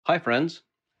Hi friends,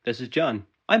 this is John.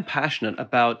 I'm passionate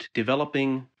about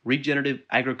developing regenerative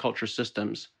agriculture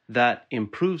systems that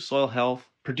improve soil health,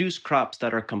 produce crops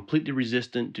that are completely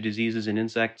resistant to diseases and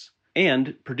insects,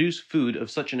 and produce food of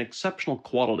such an exceptional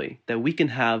quality that we can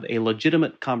have a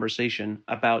legitimate conversation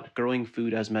about growing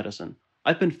food as medicine.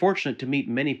 I've been fortunate to meet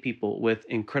many people with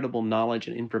incredible knowledge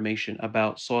and information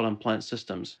about soil and plant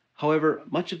systems. However,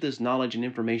 much of this knowledge and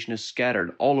information is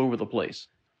scattered all over the place.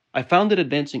 I founded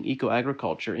Advancing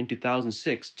Eco-Agriculture in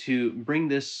 2006 to bring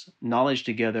this knowledge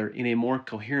together in a more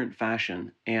coherent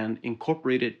fashion and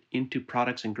incorporate it into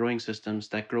products and growing systems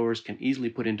that growers can easily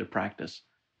put into practice.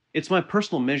 It's my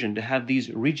personal mission to have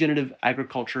these regenerative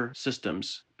agriculture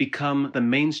systems become the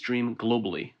mainstream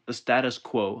globally, the status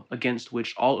quo against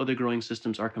which all other growing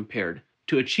systems are compared.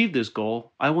 To achieve this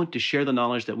goal, I want to share the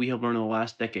knowledge that we have learned in the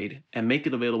last decade and make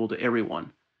it available to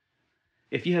everyone.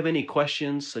 If you have any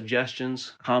questions,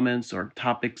 suggestions, comments, or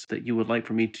topics that you would like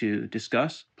for me to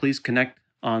discuss, please connect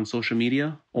on social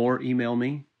media or email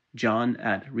me,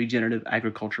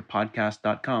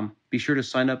 john@regenerativeagriculturepodcast.com. Be sure to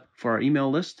sign up for our email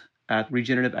list at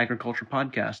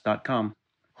regenerativeagriculturepodcast.com.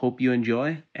 Hope you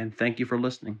enjoy, and thank you for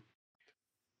listening.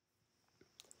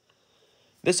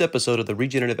 This episode of the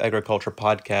Regenerative Agriculture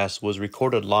Podcast was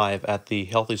recorded live at the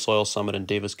Healthy Soil Summit in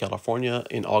Davis, California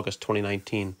in August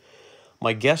 2019.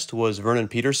 My guest was Vernon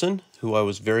Peterson, who I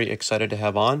was very excited to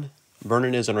have on.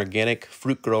 Vernon is an organic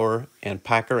fruit grower and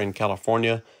packer in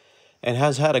California and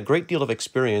has had a great deal of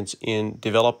experience in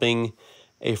developing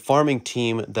a farming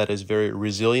team that is very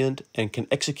resilient and can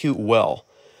execute well.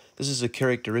 This is a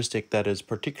characteristic that is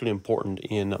particularly important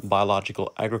in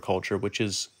biological agriculture, which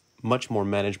is much more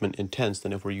management intense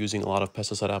than if we're using a lot of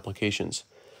pesticide applications.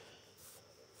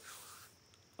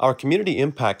 Our community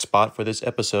impact spot for this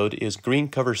episode is Green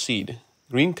Cover Seed.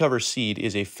 Green Cover Seed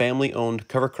is a family-owned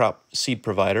cover crop seed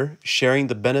provider sharing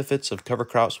the benefits of cover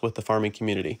crops with the farming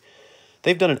community.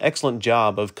 They've done an excellent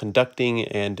job of conducting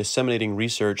and disseminating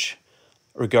research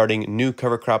regarding new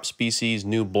cover crop species,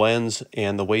 new blends,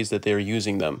 and the ways that they're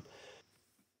using them.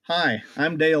 Hi,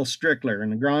 I'm Dale Strickler,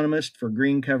 an agronomist for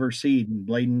Green Cover Seed in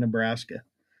Bladen, Nebraska.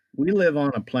 We live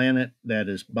on a planet that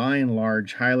is by and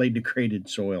large highly degraded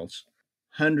soils.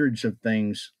 Hundreds of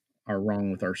things are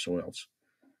wrong with our soils.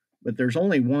 But there's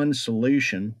only one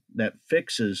solution that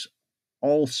fixes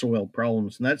all soil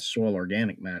problems, and that's soil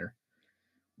organic matter.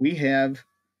 We have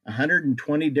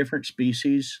 120 different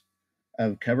species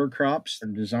of cover crops that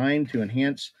are designed to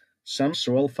enhance some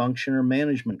soil function or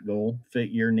management goal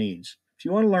fit your needs. If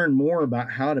you want to learn more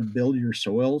about how to build your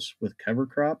soils with cover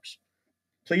crops,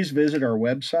 please visit our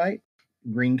website,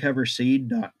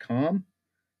 greencoverseed.com.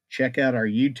 Check out our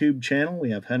YouTube channel. We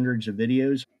have hundreds of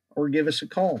videos, or give us a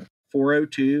call,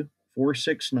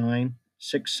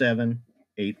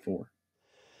 402-469-6784.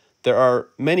 There are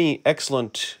many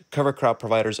excellent cover crop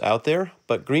providers out there,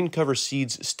 but Green Cover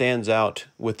Seeds stands out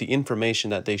with the information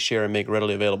that they share and make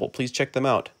readily available. Please check them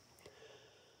out.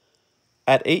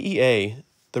 At AEA,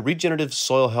 the Regenerative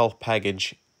Soil Health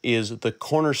Package is the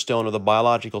cornerstone of the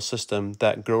biological system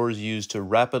that growers use to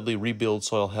rapidly rebuild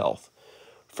soil health.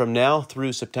 From now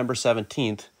through September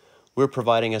 17th, we're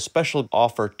providing a special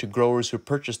offer to growers who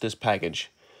purchase this package.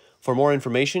 For more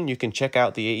information, you can check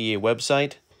out the AEA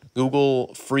website,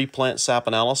 Google free plant sap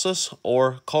analysis,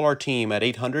 or call our team at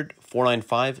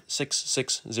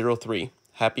 800-495-6603.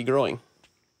 Happy growing.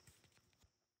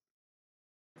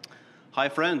 Hi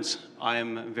friends,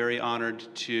 I'm very honored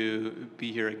to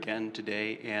be here again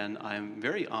today, and I'm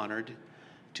very honored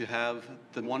to have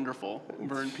the wonderful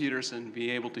Vern Peterson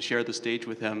be able to share the stage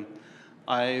with him.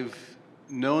 I've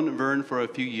known Vern for a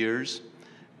few years,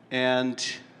 and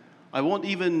I won't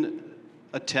even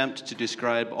attempt to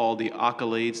describe all the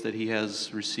accolades that he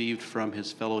has received from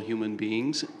his fellow human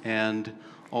beings and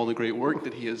all the great work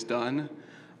that he has done.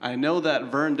 I know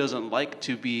that Vern doesn't like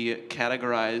to be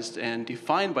categorized and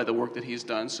defined by the work that he's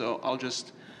done, so I'll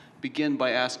just begin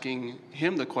by asking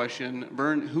him the question,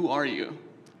 Vern, who are you?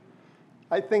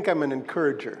 I think I'm an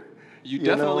encourager. You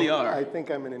definitely are. I think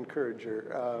I'm an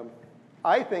encourager.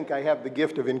 I think I have the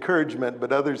gift of encouragement,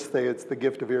 but others say it's the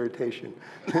gift of irritation.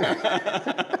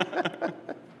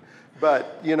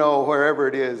 But, you know, wherever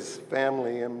it is,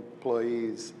 family,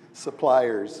 employees,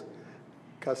 suppliers,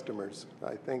 customers,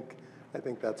 I think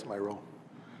that's my role.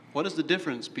 What is the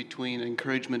difference between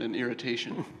encouragement and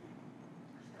irritation?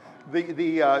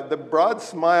 The broad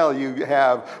smile you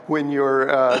have when you're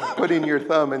putting your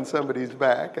thumb in somebody's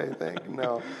back, I think.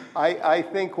 No, I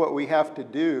think what we have to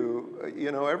do,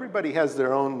 you know, everybody has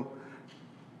their own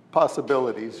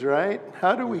possibilities, right?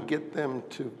 How do we get them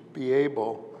to be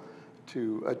able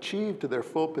to achieve to their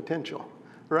full potential?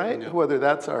 right? Yeah. Whether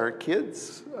that's our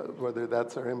kids, whether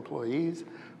that's our employees,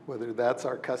 whether that's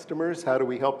our customers, how do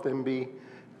we help them be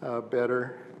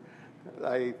better?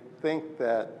 I think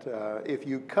that if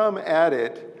you come at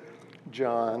it,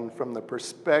 John, from the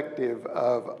perspective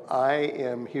of I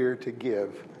am here to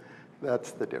give,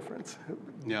 that's the difference.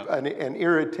 Yeah. An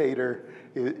irritator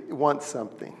wants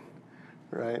something,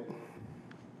 right?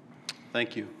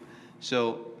 Thank you.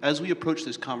 So as we approach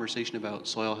this conversation about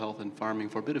soil health and farming,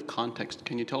 for a bit of context,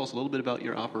 can you tell us a little bit about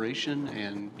your operation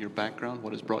and your background,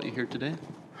 what has brought you here today?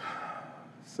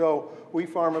 So we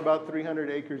farm about 300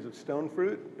 acres of stone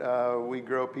fruit. We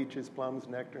grow peaches, plums,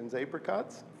 nectarines,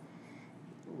 apricots.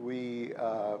 We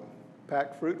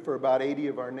pack fruit for about 80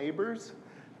 of our neighbors,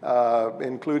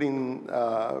 including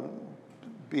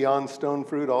beyond stone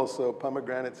fruit, also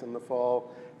pomegranates in the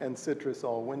fall and citrus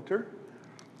all winter.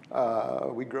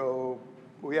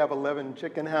 We have 11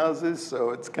 chicken houses,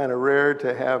 so it's kind of rare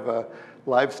to have a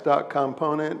livestock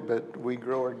component, but we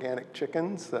grow organic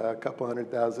chickens, a couple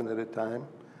 100,000 at a time.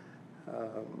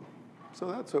 So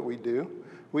that's what we do.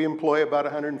 We employ about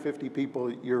 150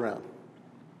 people year-round.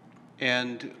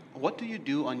 And what do you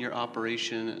do on your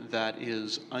operation that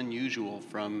is unusual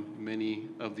from many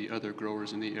of the other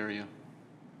growers in the area?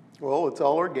 Well, it's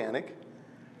all organic.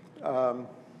 I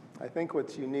think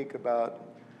what's unique about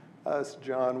us,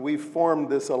 John, we formed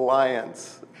this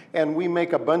alliance, and we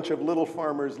make a bunch of little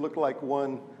farmers look like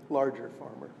one larger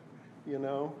farmer, you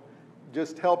know?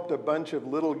 Just helped a bunch of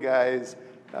little guys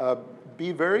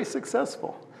be very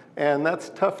successful. And that's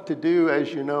tough to do,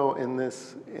 as you know, in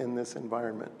this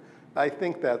environment. I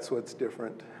think that's what's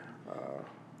different.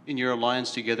 In your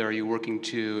alliance together, are you working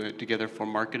together for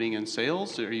marketing and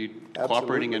sales? Are you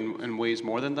cooperating in ways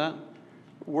more than that?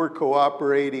 We're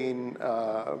cooperating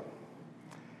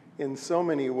in so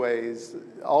many ways.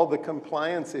 All the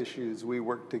compliance issues, we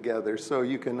work together. So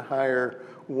you can hire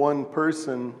one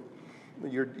person.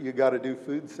 You got to do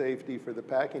food safety for the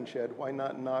packing shed. Why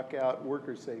not knock out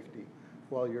worker safety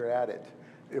while you're at it?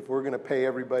 If we're going to pay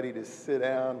everybody to sit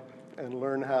down and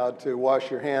learn how to wash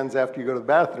your hands after you go to the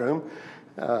bathroom,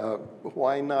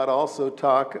 why not also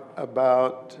talk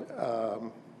about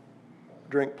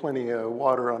drink plenty of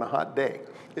water on a hot day?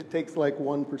 It takes like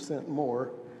 1%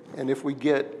 more, and if we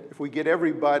get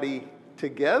everybody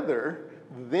together,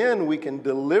 then we can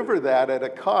deliver that at a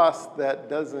cost that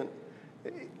doesn't.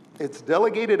 It's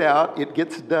delegated out, it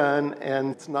gets done, and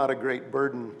it's not a great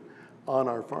burden on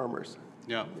our farmers.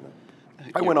 Yeah. You know?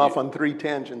 I went off on 3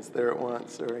 tangents there at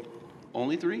once, sorry.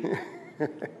 Only 3?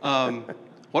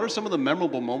 What are some of the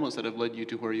memorable moments that have led you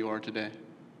to where you are today?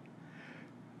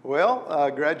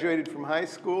 Well, graduated from high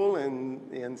school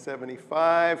in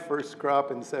 75, first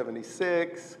crop in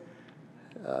 76.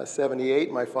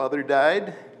 78, my father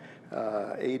died.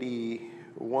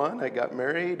 81, I got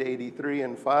married. 83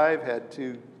 and 5, had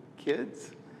 2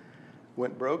 kids.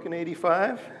 Went broke in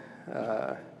 85.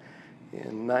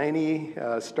 In 90,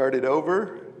 started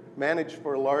over. Managed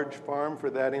for a large farm for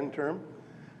that interim.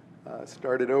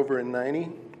 Started over in 90.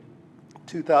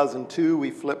 2002, we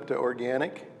flipped to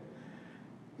organic.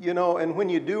 You know, and when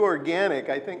you do organic,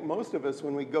 I think most of us,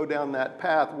 when we go down that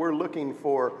path, we're looking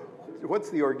for what's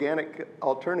the organic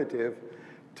alternative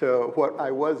to what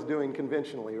I was doing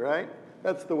conventionally, right?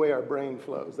 That's the way our brain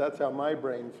flows. That's how my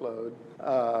brain flowed.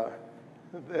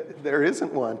 There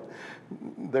isn't one.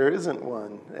 There isn't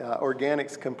one.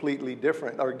 Organic's completely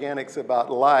different. Organic's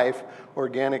about life.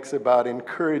 Organic's about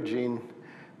encouraging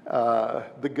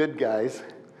the good guys.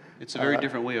 It's a very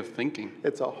different way of thinking.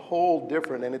 It's a whole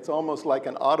different, and it's almost like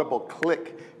an audible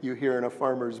click you hear in a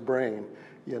farmer's brain,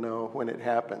 you know, when it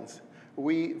happens.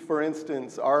 We, for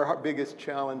instance, our biggest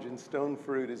challenge in stone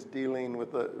fruit is dealing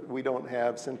with we don't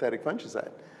have synthetic fungicide,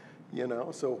 you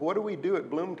know. So what do we do at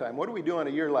bloom time? What do we do on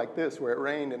a year like this where it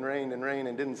rained and rained and rained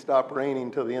and didn't stop raining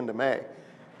till the end of May,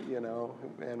 you know,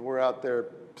 and we're out there,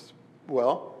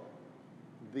 well,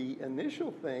 the initial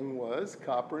thing was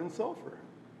copper and sulfur.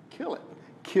 Kill it.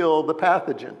 Kill the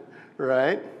pathogen,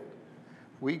 right?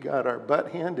 We got our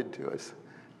butt handed to us.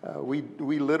 We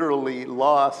literally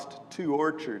lost 2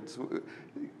 orchards.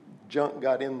 Junk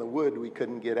got in the wood we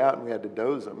couldn't get out, and we had to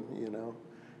doze them, you know.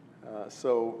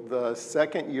 So the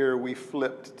second year we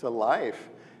flipped to life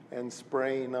and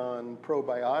spraying on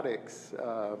probiotics,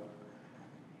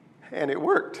 and it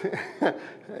worked.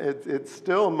 It's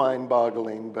still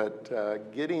mind-boggling,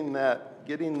 but getting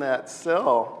that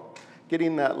cell,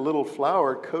 getting that little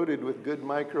flower coated with good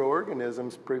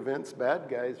microorganisms prevents bad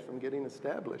guys from getting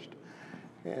established.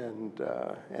 And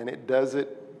it does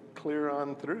it clear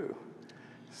on through.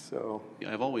 So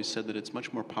I've always said that it's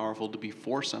much more powerful to be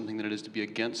for something than it is to be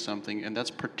against something, and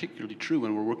that's particularly true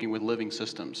when we're working with living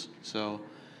systems. So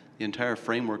the entire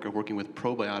framework of working with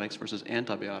probiotics versus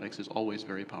antibiotics is always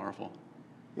very powerful.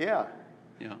 Yeah.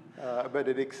 Yeah. But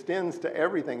it extends to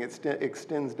everything. It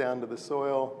extends down to the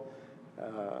soil.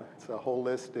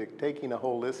 It's taking a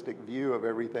holistic view of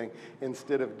everything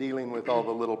instead of dealing with all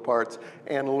the little parts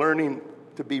and learning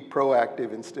to be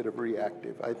proactive instead of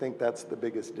reactive. I think that's the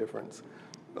biggest difference.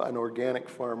 An organic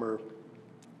farmer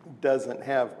doesn't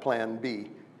have plan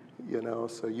B,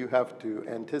 so you have to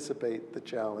anticipate the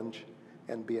challenge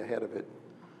and be ahead of it.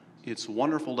 It's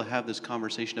wonderful to have this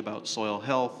conversation about soil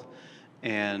health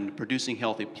and producing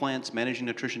healthy plants, managing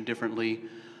nutrition differently,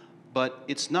 but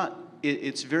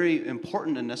it's very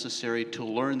important and necessary to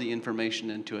learn the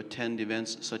information and to attend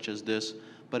events such as this,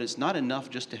 but it's not enough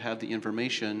just to have the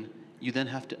information. You then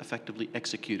have to effectively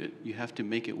execute it. You have to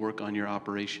make it work on your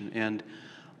operation. And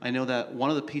I know that one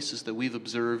of the pieces that we've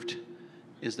observed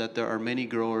is that there are many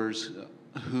growers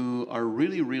who are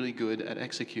really, really good at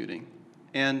executing.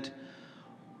 And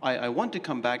I want to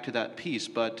come back to that piece,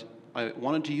 but I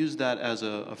wanted to use that as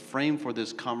a frame for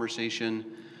this conversation.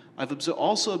 I've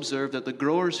also observed that the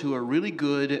growers who are really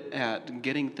good at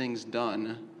getting things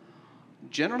done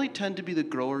generally tend to be the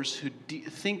growers who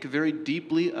think very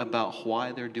deeply about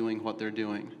why they're doing what they're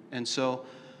doing. And so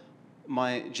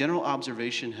my general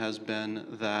observation has been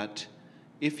that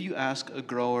if you ask a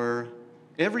grower,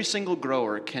 every single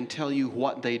grower can tell you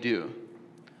what they do.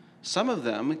 Some of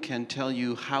them can tell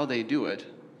you how they do it,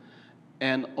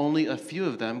 and only a few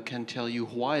of them can tell you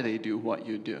why they do what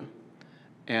you do.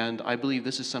 And I believe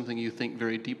this is something you think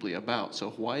very deeply about. So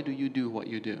why do you do what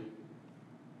you do?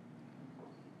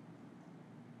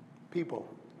 People.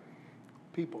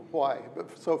 Why?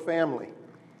 So family.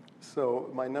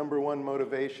 So my number one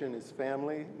motivation is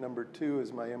family. Number two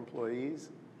is my employees,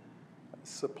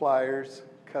 suppliers,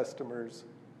 customers.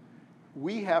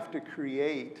 We have to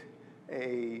create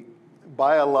a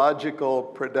biological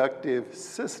productive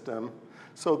system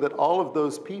so that all of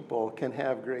those people can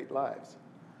have great lives.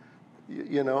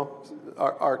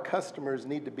 Our customers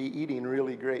need to be eating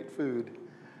really great food,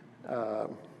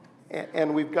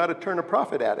 and we've got to turn a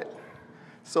profit at it.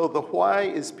 So the why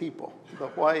is people. The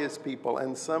why is people.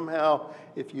 And somehow,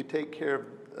 if you take care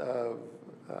of,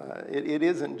 it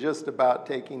isn't just about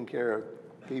taking care of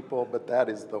people, but that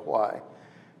is the why.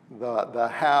 The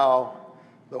how,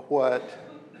 the what,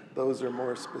 those are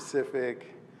more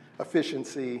specific.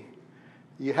 Efficiency,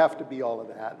 you have to be all of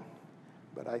that.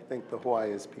 But I think the why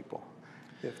is people,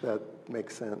 if that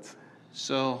makes sense.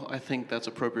 So I think that's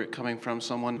appropriate coming from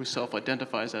someone who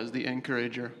self-identifies as the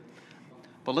encourager.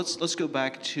 But let's go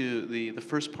back to the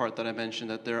first part that I mentioned,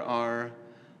 that there are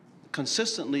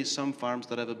consistently some farms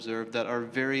that I've observed that are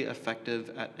very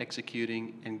effective at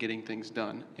executing and getting things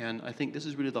done. And I think this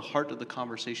is really the heart of the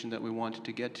conversation that we wanted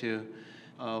to get to.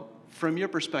 From your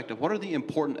perspective, what are the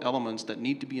important elements that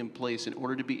need to be in place in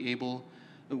order to be able...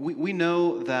 We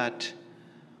know that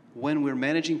when we're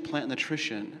managing plant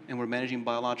nutrition and we're managing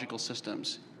biological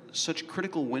systems, such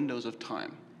critical windows of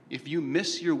time. If you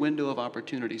miss your window of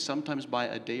opportunity, sometimes by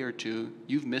a day or two,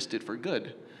 you've missed it for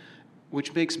good,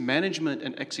 which makes management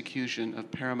and execution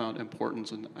of paramount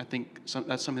importance. And I think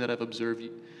that's something that I've observed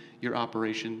your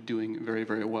operation doing very,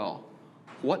 very well.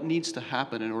 What needs to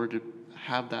happen in order to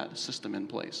have that system in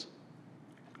place?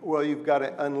 Well, you've got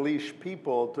to unleash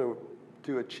people to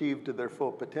achieve to their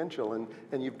full potential,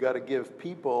 and you've got to give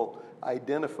people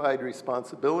identified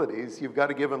responsibilities. You've got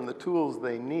to give them the tools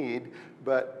they need,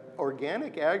 but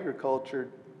organic agriculture,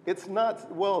 it's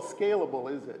not well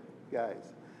scalable, is it,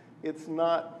 guys? It's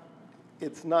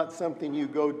not something you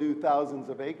go do thousands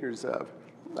of acres of.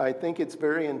 I think it's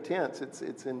very intense.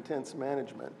 It's intense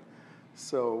management.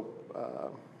 So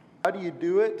how do you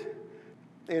do it?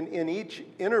 In each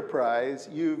enterprise,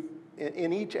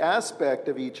 in each aspect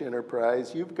of each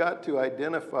enterprise, you've got to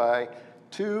identify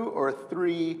 2 or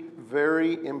 3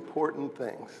 very important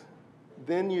things.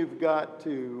 Then you've got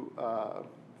to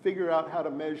figure out how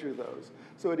to measure those.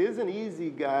 So it isn't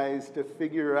easy, guys, to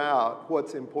figure out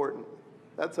what's important.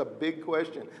 That's a big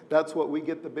question. That's what we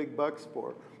get the big bucks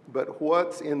for. But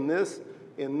what's in this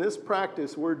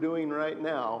practice we're doing right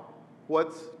now,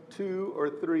 what's 2 or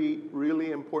 3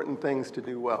 really important things to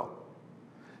do well?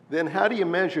 Then how do you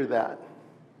measure that?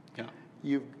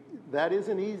 Yeah. That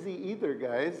isn't easy either,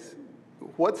 guys.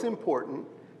 What's important?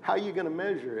 How are you going to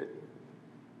measure it?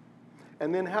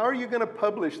 And then how are you going to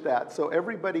publish that so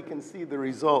everybody can see the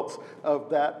results of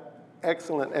that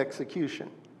excellent execution?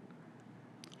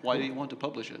 Why do you want to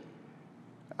publish it?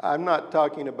 I'm not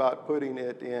talking about putting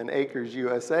it in Acres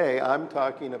U.S.A. I'm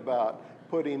talking about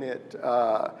putting it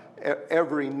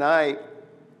every night.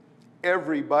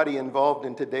 Everybody involved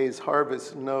in today's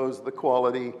harvest knows the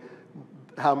quality,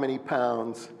 how many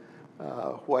pounds,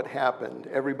 what happened.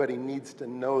 Everybody needs to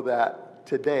know that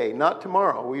today, not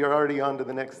tomorrow. We are already on to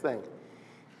the next thing.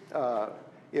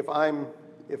 If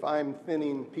I'm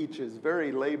thinning peaches,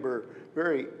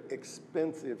 very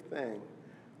expensive thing,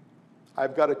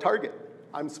 I've got a target.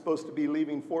 I'm supposed to be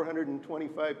leaving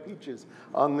 425 peaches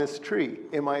on this tree.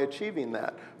 Am I achieving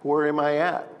that? Where am I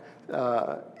at?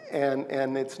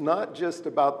 And it's not just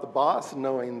about the boss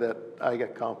knowing that I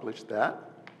accomplished that.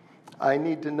 I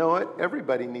need to know it.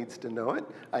 Everybody needs to know it.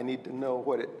 I need to know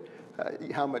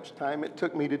how much time it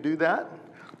took me to do that.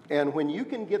 And when you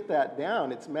can get that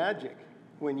down, it's magic.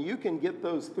 When you can get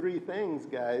those three things,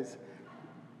 guys,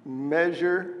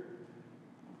 measure,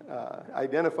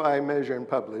 identify, measure, and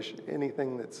publish.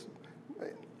 Anything that's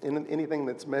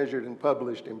measured and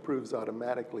published improves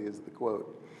automatically, is the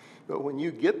quote. But when you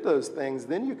get those things,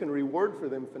 then you can reward for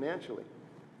them financially.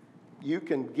 You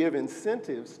can give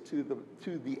incentives to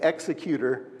the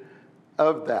executor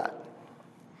of that.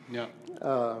 Yeah.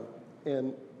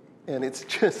 And it's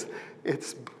just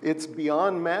it's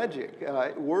beyond magic.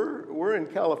 We're in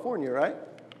California, right?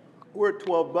 We're at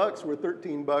 $12. We're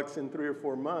 $13 in 3 or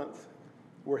 4 months.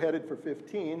 We're headed for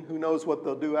 15. Who knows what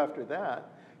they'll do after that?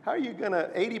 How are you gonna?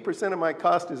 80% of my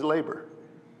cost is labor.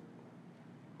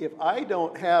 If I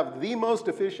don't have the most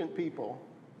efficient people,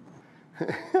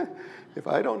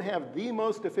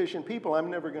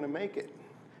 I'm never going to make it.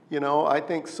 You know, I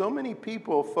think so many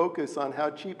people focus on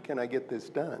how cheap can I get this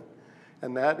done,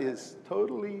 and that is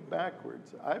totally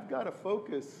backwards. I've got to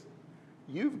focus.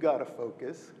 You've got to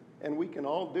focus, and we can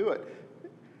all do it.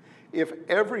 If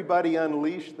everybody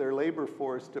unleashed their labor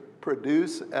force to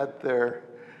produce at their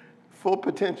full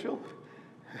potential,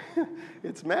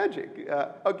 it's magic.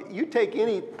 Okay, you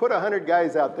put 100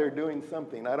 guys out there doing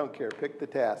something. I don't care. Pick the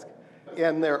task.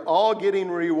 And they're all getting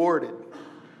rewarded.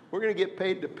 We're going to get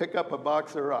paid to pick up a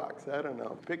box of rocks. I don't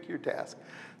know. Pick your task.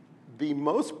 The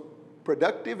most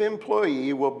productive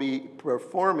employee will be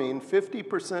performing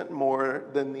 50% more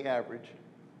than the average.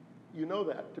 You know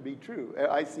that to be true.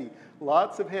 I see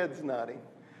lots of heads nodding.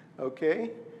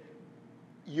 Okay?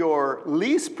 Your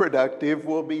least productive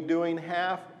will be doing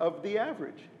half of the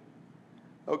average.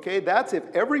 Okay, that's if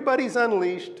everybody's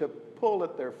unleashed to pull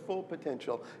at their full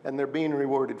potential and they're being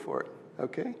rewarded for it.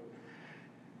 Okay?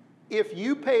 If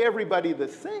you pay everybody the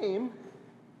same,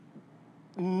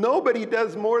 nobody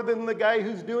does more than the guy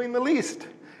who's doing the least.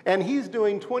 And he's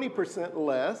doing 20%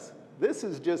 less. This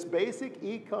is just basic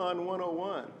Econ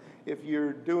 101. If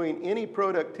you're doing any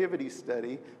productivity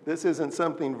study, this isn't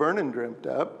something Vernon dreamt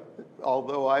up,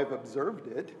 although I've observed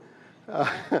it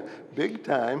big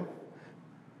time.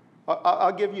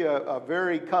 I'll give you a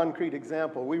very concrete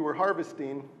example. We were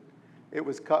harvesting. It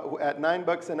was at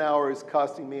 $9 an hour, is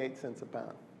costing me 8 cents a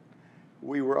pound.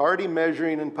 We were already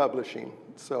measuring and publishing,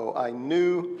 so I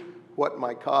knew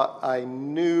I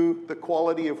knew the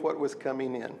quality of what was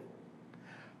coming in.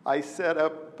 I set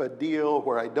up a deal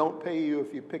where I don't pay you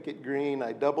if you pick it green,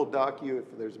 I double dock you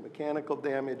if there's mechanical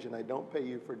damage, and I don't pay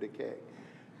you for decay.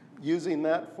 Using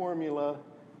that formula,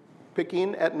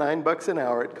 picking at $9 an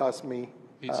hour, it cost me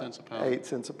 8 cents a pound. 8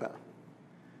 cents a pound.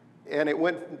 And it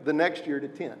went the next year to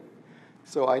 10.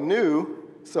 So I knew,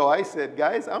 so I said,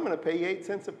 guys, I'm going to pay you 8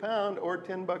 cents a pound or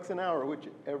 $10 an hour,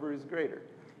 whichever is greater.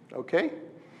 Okay?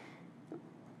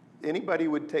 Anybody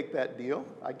would take that deal.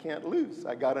 I can't lose.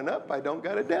 I got it up. I don't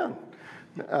got it down.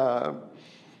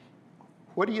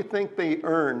 What do you think they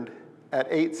earned at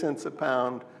 8 cents a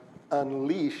pound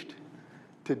unleashed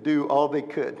to do all they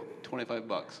could?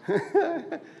 $25.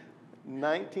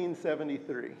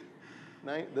 1973.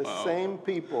 The Wow. same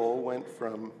people went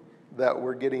from that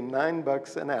were getting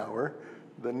 $9 an hour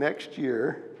the next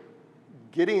year,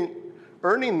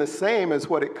 earning the same as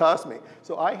what it cost me.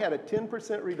 So I had a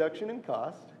 10% reduction in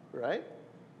cost, right?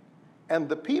 And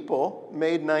the people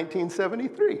made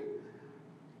 1973.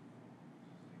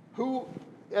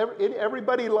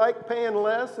 Everybody liked paying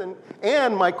less,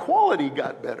 and my quality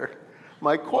got better.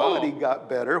 My quality got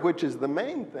better, which is the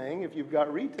main thing if you've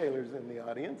got retailers in the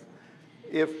audience.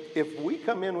 If we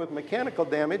come in with mechanical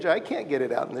damage, I can't get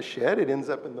it out in the shed. It ends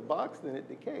up in the box, then it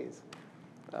decays.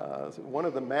 So one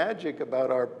of the magic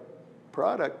about our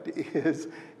product is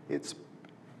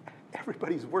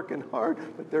everybody's working hard,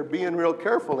 but they're being real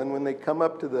careful. And when they come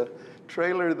up to the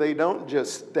trailer, they don't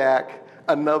just stack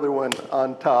another one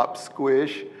on top,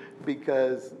 squish,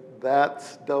 because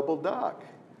that's double dock,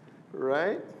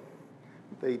 right?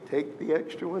 They take the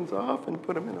extra ones off and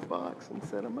put them in a box and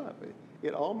set them up.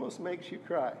 It almost makes you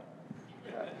cry.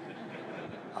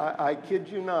 I kid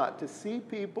you not. To see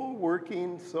people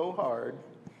working so hard.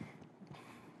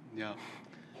 Yeah.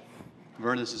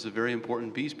 Vernon, this is a very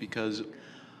important piece because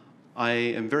I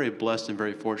am very blessed and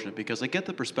very fortunate because I get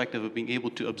the perspective of being able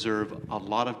to observe a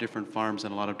lot of different farms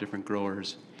and a lot of different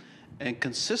growers. And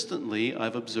consistently,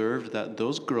 I've observed that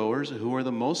those growers who are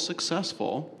the most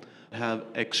successful have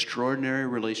extraordinary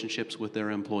relationships with their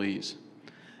employees.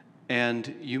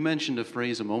 And you mentioned a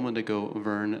phrase a moment ago,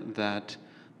 Vern, that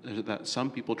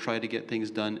some people try to get things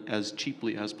done as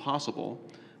cheaply as possible,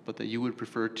 but that you would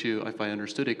prefer to, if I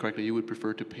understood it correctly, you would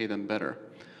prefer to pay them better.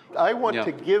 I want Yeah.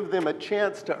 to give them a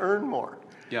chance to earn more.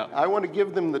 Yeah. I want to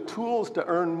give them the tools to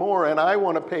earn more, and I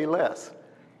want to pay less.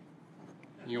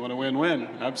 You want to win-win,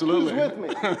 absolutely. Who's with me?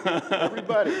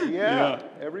 Everybody, yeah.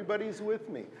 Everybody's with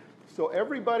me. So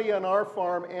everybody on our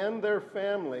farm and their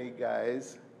family,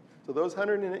 guys, so those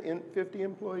 150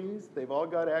 employees, they've all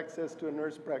got access to a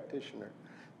nurse practitioner.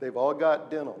 They've all got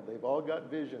dental. They've all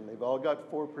got vision. They've all got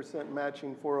 4%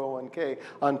 matching 401k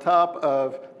on top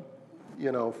of,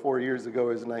 4 years ago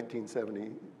it was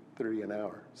 $19.73 an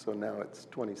hour. So now it's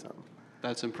 20-something.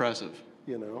 That's impressive.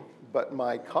 But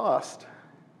my cost.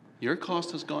 Your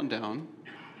cost has gone down.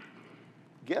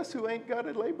 Guess who ain't got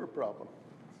a labor problem?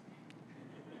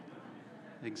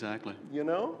 Exactly.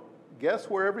 Guess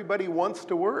where everybody wants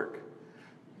to work.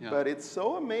 Yeah. But it's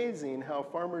so amazing how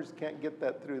farmers can't get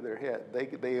that through their head.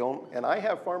 They own, and I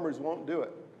have farmers won't do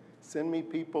it. Send me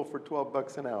people for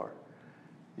 $12 an hour.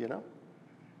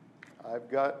 I've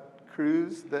got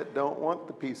crews that don't want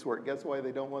the piecework. Guess why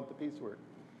they don't want the piecework?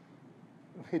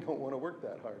 They don't want to work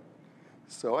that hard.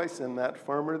 So I send that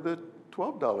farmer the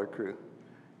 $12 crew.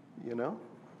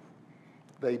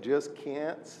 They just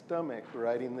can't stomach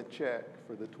writing the check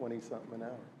for the 20-something an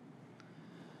hour.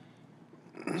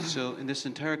 So in this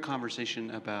entire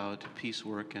conversation about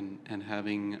piecework and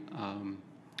having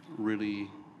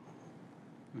really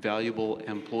valuable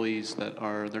employees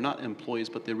they're not employees,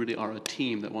 but they really are a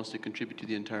team that wants to contribute to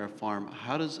the entire farm,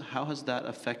 how has that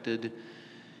affected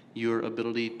your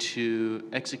ability to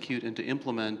execute and to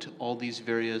implement all these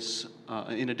various,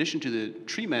 in addition to the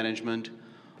tree management,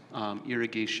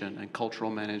 irrigation and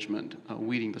cultural management,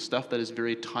 weeding, the stuff that is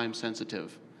very time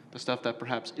sensitive, the stuff that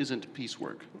perhaps isn't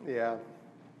piecework? Yeah.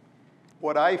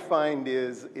 What I find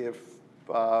is if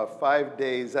 5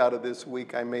 days out of this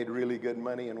week I made really good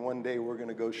money and one day we're going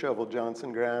to go shovel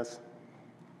Johnson grass,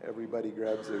 everybody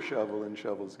grabs their shovel and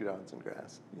shovels Johnson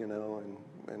grass,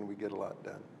 and we get a lot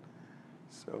done.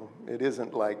 So it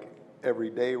isn't like every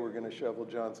day we're going to shovel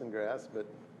Johnson grass, but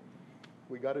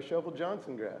we got to shovel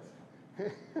Johnson grass.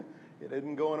 It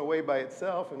isn't going away by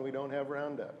itself, and we don't have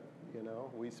Roundup.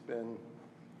 We spend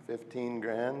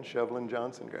 $15,000 shoveling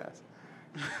Johnson grass.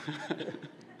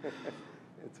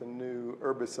 It's a new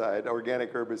herbicide,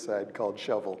 organic herbicide called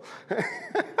Shovel.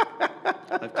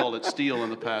 I've called it steel in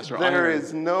the past, or There iron.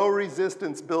 is no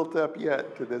resistance built up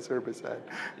yet to this herbicide.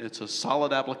 It's a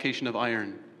solid application of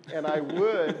iron. And I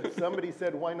would, somebody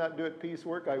said, why not do it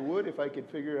piecework? I would if I could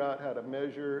figure out how to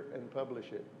measure and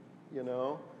publish it,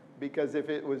 Because if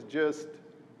it was just,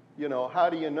 how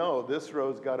do you know this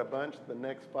row's got a bunch, the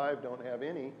next 5 don't have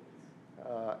any?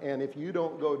 And if you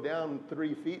don't go down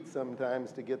 3 feet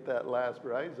sometimes to get that last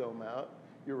rhizome out,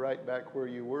 you're right back where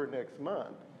you were next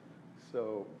month.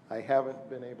 So I haven't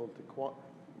been able to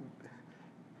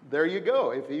there you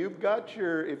go. If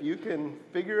you can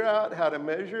figure out how to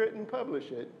measure it and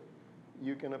publish it,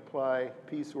 you can apply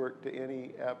piecework to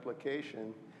any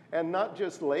application. And not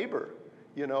just labor.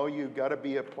 You've got to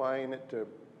be applying it to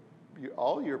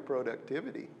all your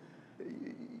productivity.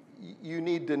 You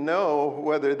need to know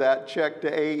whether that check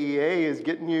to AEA is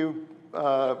getting you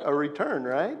a return,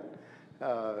 right?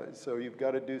 So you've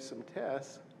got to do some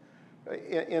tests.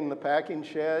 In the packing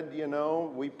shed,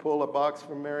 we pull a box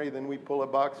from Mary, then we pull a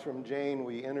box from Jane.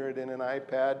 We enter it in an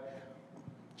iPad.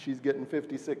 She's getting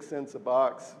 56 cents a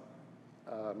box.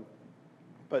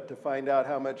 But to find out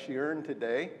how much she earned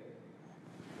today,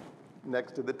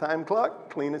 next to the time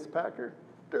clock, cleanest packer,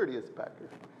 dirtiest packer.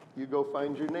 You go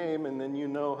find your name, and then you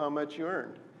know how much you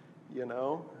earned.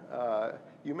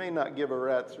 You may not give a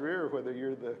rat's rear whether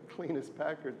you're the cleanest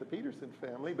packer at the Peterson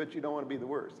family, but you don't want to be the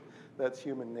worst. That's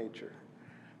human nature.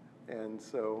 And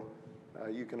so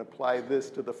you can apply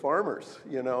this to the farmers.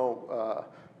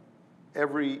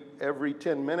 Every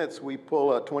 10 minutes we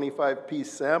pull a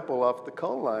 25-piece sample off the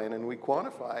cull line and we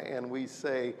quantify, and we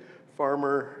say,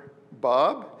 Farmer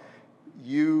Bob,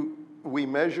 we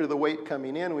measure the weight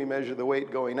coming in, we measure the weight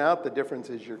going out, the difference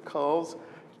is your culls.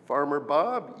 Farmer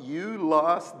Bob, you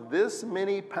lost this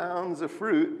many pounds of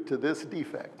fruit to this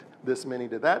defect, this many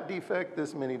to that defect,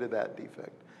 this many to that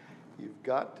defect. You've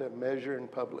got to measure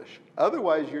and publish.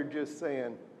 Otherwise, you're just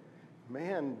saying,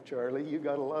 man, Charlie, you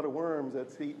got a lot of worms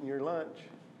that's eating your lunch.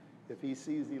 If he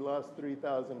sees he lost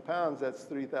 3,000 pounds, that's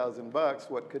 $3,000.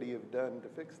 What could he have done to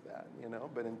fix that?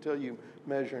 But until you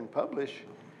measure and publish,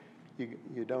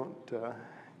 you don't.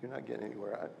 You're not getting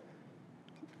anywhere.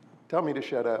 Tell me to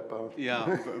shut up.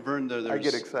 Yeah, Vern, I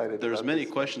get excited. There's many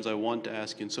questions I want to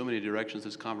ask you in so many directions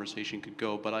this conversation could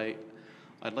go, but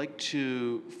I'd like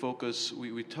to focus.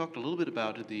 We talked a little bit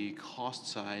about the cost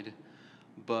side,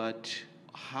 but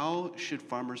how should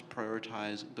farmers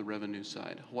prioritize the revenue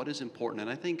side? What is important? And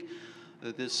I think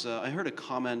that I heard a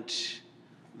comment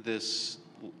this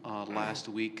last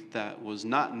week that was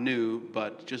not new,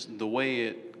 but just the way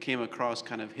it came across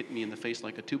kind of hit me in the face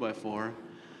like a 2x4.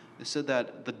 It said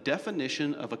that the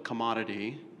definition of a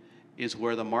commodity is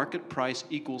where the market price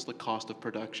equals the cost of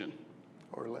production.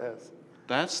 Or less.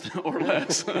 Or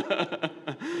less.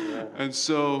 Yeah. And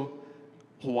so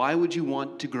why would you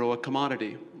want to grow a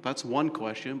commodity? That's one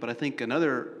question, but I think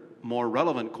another more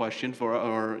relevant question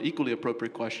or equally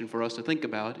appropriate question for us to think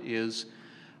about is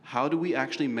how do we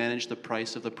actually manage the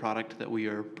price of the product that we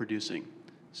are producing?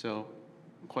 So,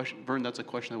 Vern, that's a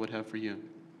question I would have for you.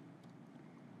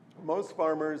 Most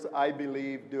farmers, I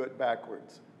believe, do it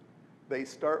backwards. They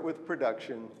start with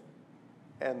production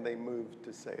and they move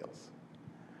to sales.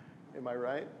 Am I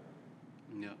right?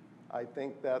 Yeah. I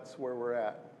think that's where we're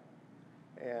at.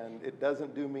 And it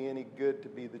doesn't do me any good to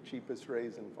be the cheapest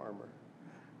raisin farmer.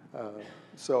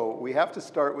 So we have to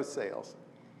start with sales.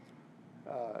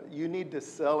 You need to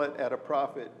sell it at a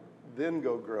profit, then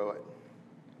go grow it.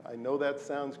 I know that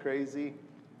sounds crazy,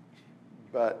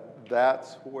 but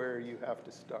that's where you have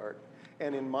to start.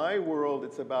 And in my world,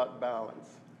 it's about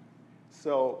balance.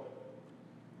 So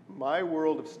my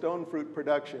world of stone fruit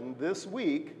production, this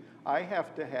week, I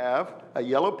have to have a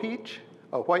yellow peach,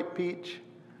 a white peach,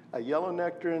 a yellow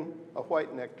nectarine, a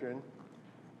white nectarine,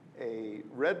 a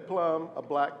red plum, a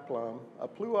black plum, a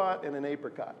pluot, and an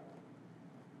apricot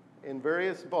in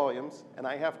various volumes, and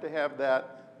I have to have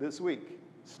that this week.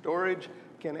 Storage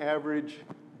can average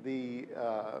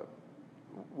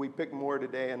we pick more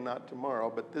today and not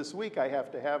tomorrow, but this week I have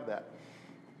to have that.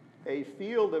 A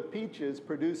field of peaches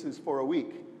produces for a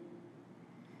week.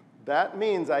 That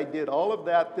means I did all of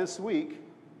that this week,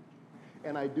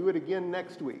 and I do it again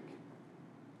next week.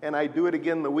 And I do it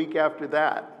again the week after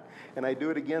that. And I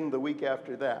do it again the week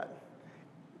after that.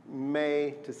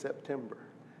 May to September.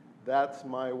 That's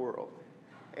my world.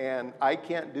 And I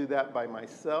can't do that by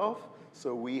myself,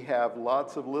 so we have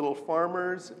lots of little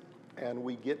farmers, and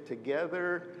we get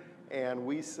together, and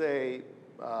we say,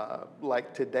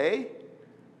 like today,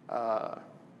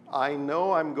 I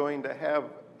know I'm going to have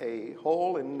a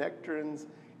hole in nectarines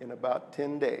in about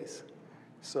 10 days.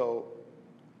 So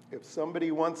if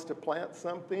somebody wants to plant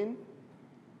something,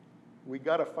 we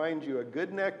got to find you a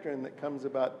good nectarine that comes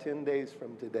about 10 days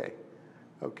from today,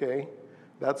 okay?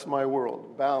 That's my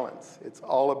world, balance. It's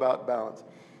all about balance.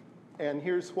 And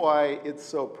here's why it's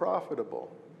so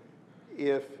profitable.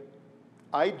 If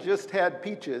I just had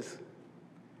peaches,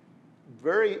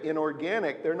 in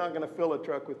organic, they're not going to fill a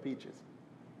truck with peaches.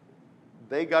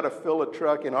 They got to fill a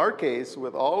truck, in our case,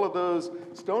 with all of those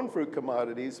stone fruit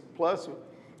commodities, plus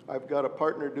I've got a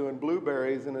partner doing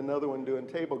blueberries and another one doing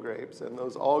table grapes, and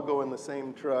those all go in the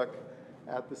same truck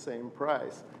at the same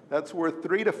price. That's worth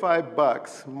 $3 to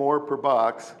 $5 more per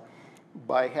box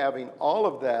by having all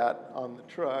of that on the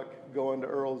truck going to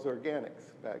Earl's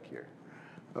Organics back here.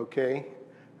 Okay?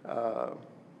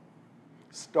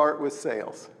 Start with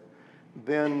sales.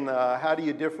 Then how do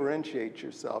you differentiate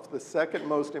yourself? The second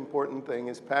most important thing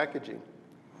is packaging.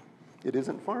 It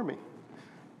isn't farming.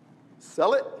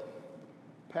 Sell it,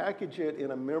 package it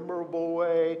in a memorable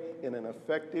way, in an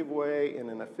effective way, in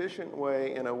an efficient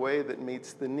way, in a way that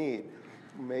meets the need.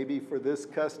 Maybe for this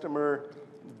customer,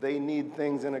 they need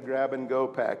things in a grab-and-go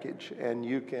package, and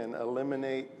you can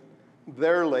eliminate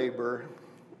their labor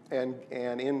and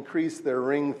increase their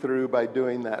ring-through by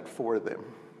doing that for them.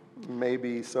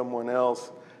 Maybe someone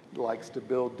else likes to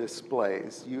build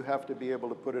displays. You have to be able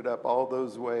to put it up all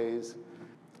those ways,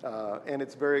 and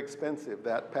it's very expensive.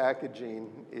 That packaging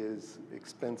is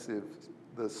expensive,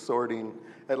 the sorting,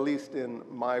 at least in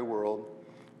my world,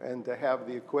 and to have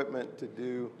the equipment to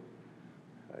do,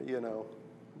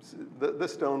 the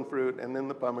stone fruit, and then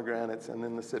the pomegranates, and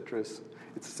then the citrus.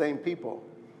 It's the same people,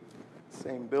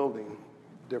 same building,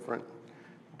 different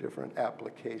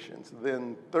applications.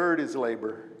 Then third is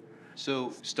labor.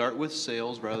 So start with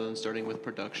sales rather than starting with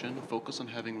production. Focus on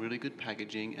having really good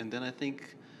packaging. And then I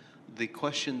think the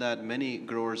question that many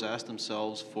growers ask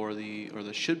themselves or they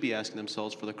should be asking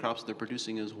themselves for the crops they're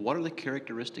producing is, what are the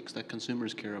characteristics that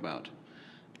consumers care about?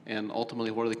 And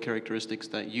ultimately, what are the characteristics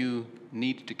that you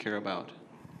need to care about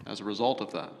as a result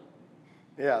of that?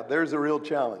 Yeah, there's a real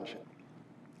challenge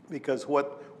because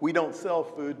we don't sell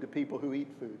food to people who eat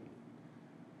food.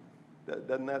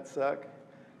 Doesn't that suck?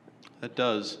 That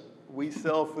does. We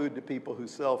sell food to people who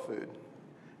sell food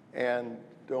and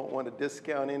don't want to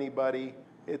discount anybody.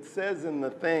 It says in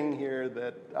the thing here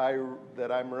that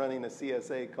I'm running a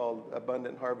CSA called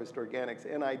Abundant Harvest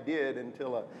Organics, and I did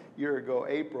until a year ago,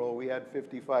 April. We had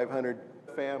 5,500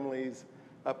 families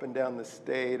up and down the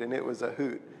state, and it was a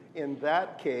hoot. In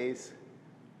that case,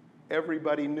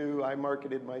 everybody knew I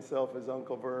marketed myself as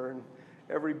Uncle Vern.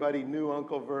 Everybody knew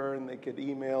Uncle Vern. They could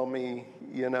email me.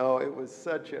 You know, it was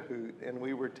such a hoot, and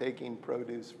we were taking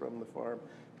produce from the farm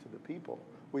to the people.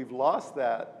 We've lost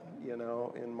that, you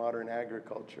know, in modern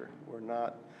agriculture. We're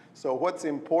not. So what's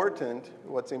important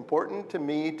to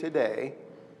me today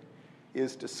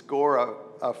is to score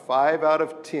a 5 out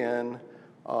of 10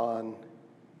 on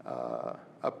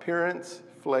appearance,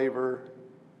 flavor,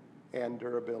 and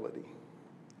durability.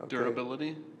 Okay?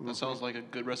 Durability? That sounds like a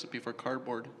good recipe for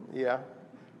cardboard. Yeah.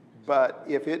 But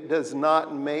if it does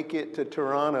not make it to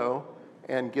Toronto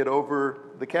and get over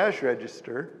the cash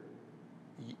register,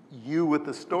 you with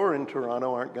the store in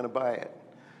Toronto aren't going to buy it.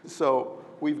 So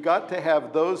we've got to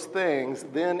have those things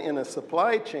then in a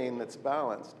supply chain that's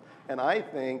balanced. And I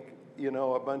think, you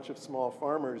know, a bunch of small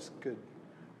farmers could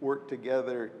work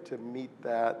together to meet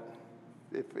that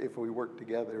if we work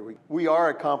together. We are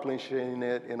accomplishing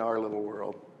it in our little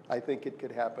world. I think it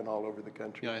could happen all over the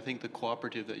country. Yeah, I think the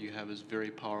cooperative that you have is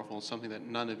very powerful, something that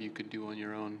none of you could do on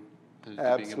your own.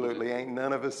 Absolutely. Ain't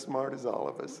none of us smart as all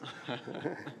of us.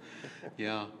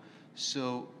 Yeah.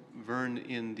 So, Vern,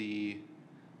 in the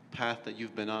path that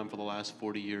you've been on for the last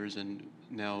 40 years and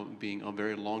now being a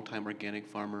very long-time organic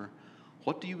farmer,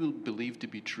 what do you believe to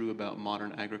be true about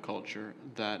modern agriculture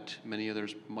that many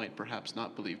others might perhaps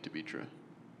not believe to be true?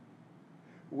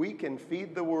 We can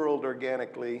feed the world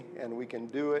organically, and we can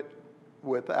do it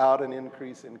without an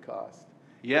increase in cost.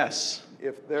 Yes.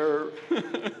 If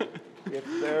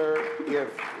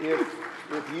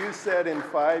you said in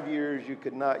 5 years you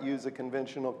could not use a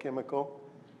conventional chemical,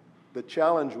 the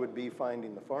challenge would be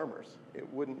finding the farmers. It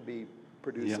wouldn't be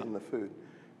producing the food.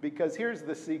 Because here's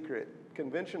the secret.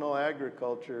 Conventional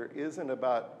agriculture isn't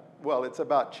about, well, it's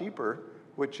about cheaper,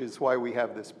 which is why we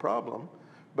have this problem,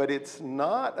 but it's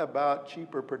not about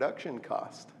cheaper production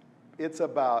cost. It's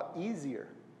about easier.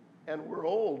 And we're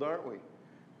old, aren't we?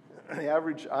 The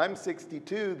average, I'm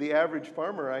 62, the average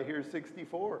farmer I hear is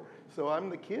 64. So I'm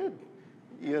the kid,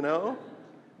 you know?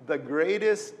 The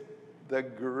greatest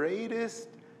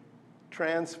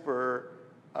transfer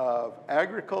of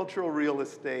agricultural real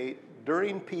estate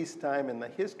during peacetime in the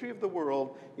history of the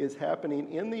world is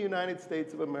happening in the United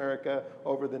States of America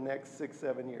over the next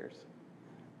 6-7 years.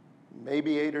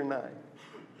 Maybe 8 or 9.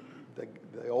 The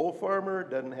old farmer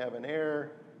doesn't have an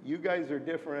heir. You guys are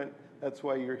different. That's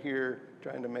why you're here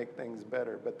trying to make things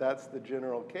better. But that's the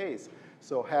general case.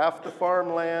 So half the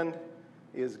farmland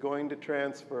is going to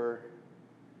transfer.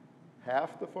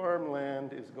 Half the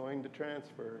farmland is going to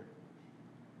transfer.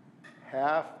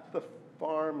 Half the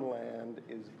farmland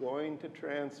is going to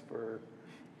transfer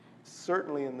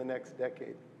certainly in the next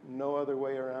decade. No other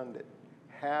way around it.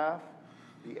 Half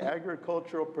the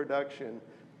agricultural production,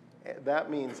 that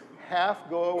means half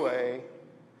go away,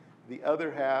 the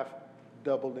other half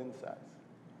doubled in size.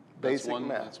 Basic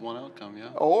math. That's one outcome,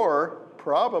 yeah. Or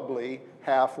probably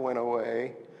half went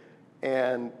away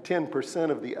and 10%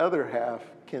 of the other half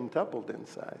quintupled in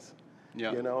size.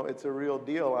 Yeah. You know, it's a real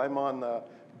deal. I'm on the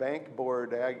bank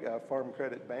board, Farm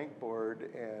Credit Bank Board,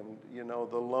 and, you know,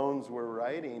 the loans we're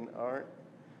writing aren't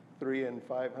 $300,000 and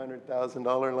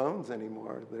 $500,000 loans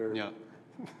anymore. They're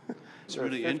It's they're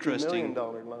really $50 interesting.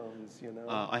 million loans, you know.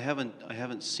 I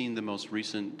haven't seen the most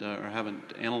recent or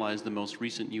haven't analyzed the most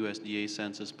recent USDA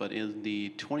census, but in the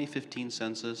 2015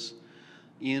 census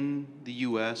in the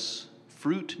U.S.,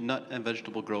 fruit, nut, and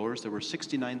vegetable growers, there were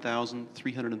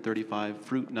 69,335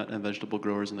 fruit, nut, and vegetable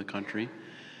growers in the country.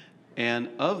 And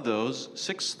of those,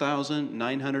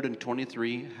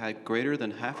 6,923 had greater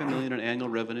than $500,000 in annual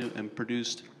revenue and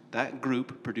that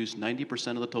group produced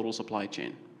 90% of the total supply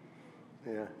chain.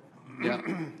 Yeah. Yeah,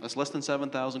 that's less than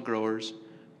 7,000 growers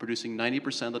producing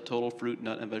 90% of the total fruit,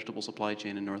 nut, and vegetable supply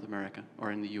chain in North America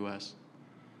or in the U.S.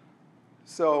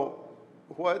 So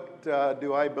what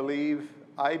do I believe?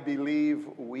 I believe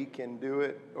we can do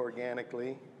it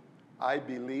organically. I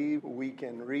believe we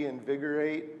can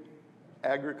reinvigorate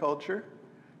agriculture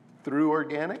through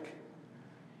organic.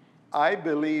 I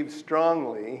believe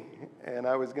strongly, and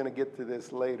I was going to get to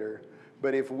this later,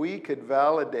 but if we could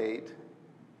validate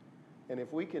and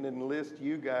if we can enlist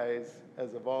you guys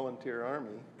as a volunteer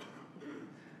army,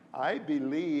 I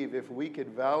believe if we could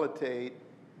validate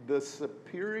the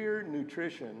superior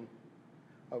nutrition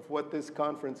of what this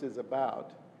conference is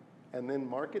about and then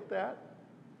market that,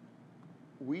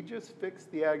 we just fix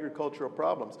the agricultural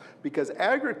problems. Because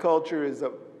agriculture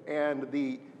and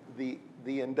the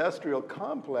industrial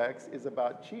complex is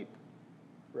about cheap,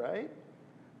 right?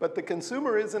 But the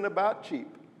consumer isn't about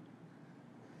cheap.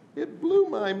 It blew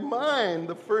my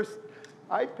mind.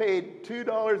 I paid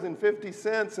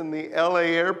 $2.50 in the LA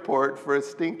airport for a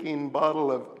stinking bottle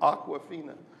of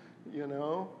Aquafina, you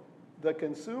know? The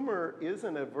consumer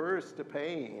isn't averse to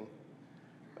paying.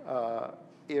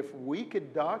 If we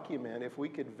could document, if we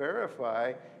could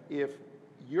verify, if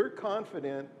you're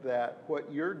confident that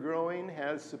what you're growing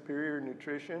has superior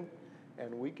nutrition,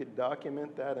 and we could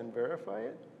document that and verify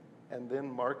it, and then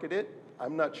market it,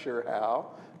 I'm not sure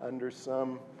how,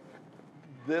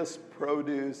 this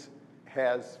produce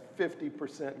has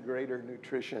 50% greater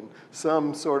nutrition,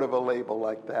 some sort of a label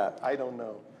like that. I don't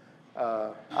know.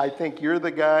 I think you're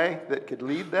the guy that could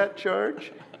lead that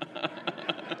charge.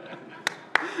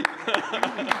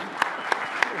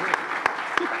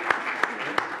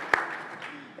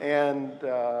 And,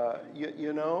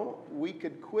 you know, we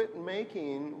could quit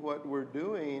making what we're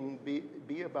doing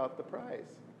be about the price.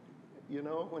 You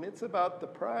know, when it's about the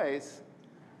price,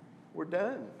 we're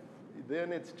done.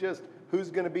 Then it's just who's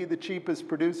going to be the cheapest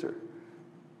producer.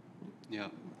 Yeah.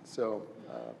 So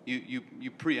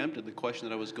you preempted the question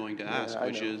that I was going to ask,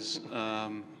 which is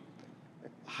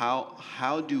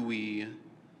how do we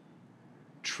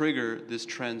trigger this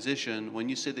transition? When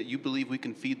you say that you believe we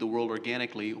can feed the world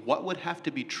organically, what would have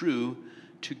to be true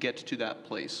to get to that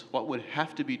place? What would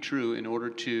have to be true in order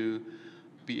to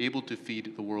be able to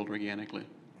feed the world organically?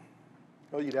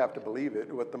 Well, you'd have to believe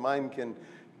it. What the mind can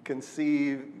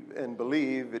conceive and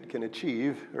believe, it can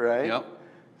achieve, right? Yep.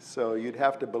 So you'd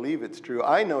have to believe it's true.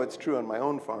 I know it's true on my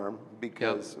own farm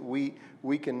because we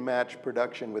can match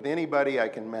production with anybody. I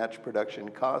can match production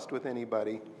cost with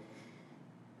anybody.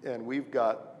 And we've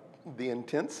got the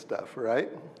intense stuff,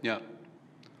 right? Yeah.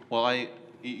 Well,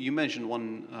 you mentioned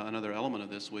another element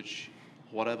of this, which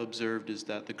what I've observed is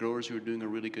that the growers who are doing a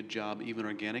really good job, even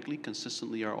organically,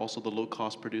 consistently are also the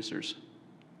low-cost producers.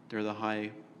 They're the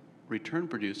high return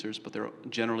producers, but they're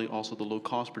generally also the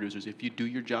low-cost producers. If you do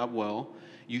your job well,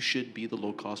 you should be the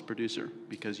low-cost producer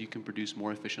because you can produce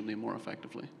more efficiently and more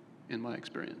effectively, in my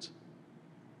experience.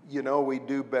 You know, we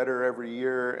do better every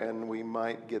year, and we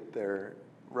might get there.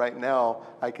 Right now,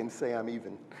 I can say I'm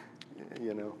even,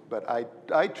 you know, but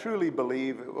I truly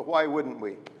believe, why wouldn't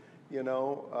we? You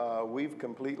know, we've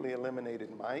completely eliminated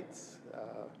mites.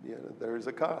 You know, there's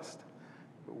a cost.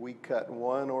 We cut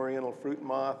one oriental fruit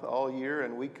moth all year,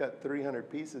 and we cut 300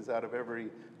 pieces out of every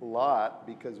lot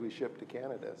because we ship to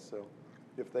Canada. So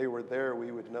if they were there,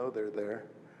 we would know they're there.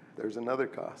 There's another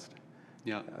cost.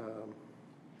 Yeah.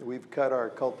 We've cut our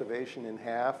cultivation in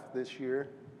half this year,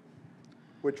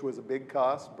 which was a big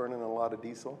cost, burning a lot of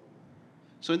diesel.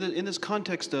 So in this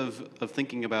context of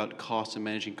thinking about costs and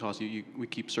managing costs, we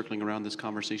keep circling around this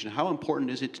conversation. How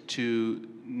important is it to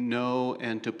know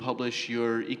and to publish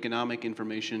your economic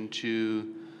information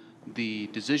to the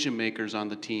decision makers on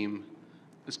the team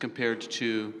as compared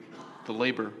to the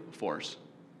labor force?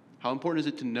 How important is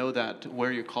it to know that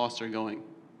where your costs are going?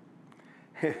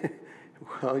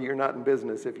 Well, you're not in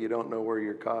business if you don't know where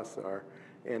your costs are.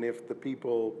 And if the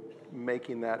people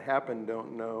making that happen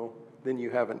don't know, then you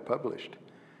haven't published.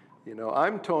 You know,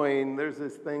 I'm toying, there's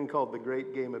this thing called the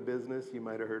great game of business. You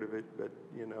might have heard of it, but,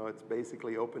 you know, it's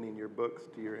basically opening your books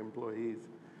to your employees.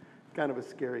 Kind of a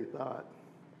scary thought,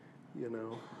 you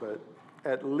know, but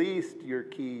at least your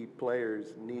key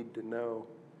players need to know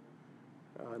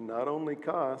not only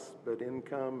costs, but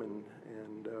income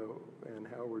and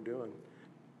how we're doing.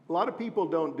 A lot of people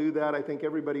don't do that. I think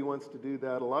everybody wants to do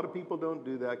that. A lot of people don't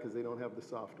do that because they don't have the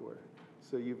software.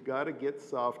 So you've got to get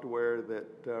software that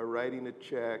writing a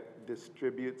check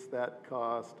distributes that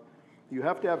cost. You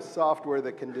have to have software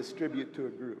that can distribute to a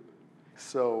group.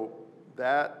 So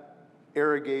that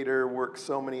irrigator works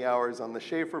so many hours on the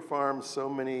Schaefer farm, so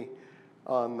many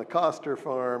on the Koster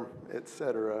farm,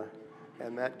 etc.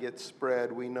 And that gets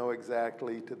spread. We know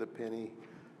exactly to the penny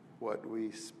what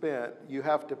we spent. You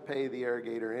have to pay the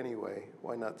irrigator anyway.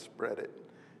 Why not spread it?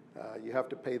 You have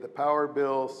to pay the power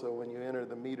bill, so when you enter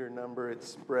the meter number, it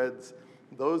spreads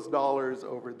those dollars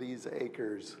over these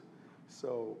acres.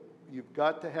 So you've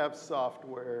got to have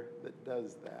software that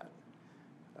does that.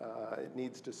 It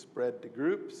needs to spread to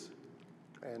groups,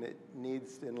 and it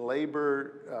needs in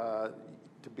labor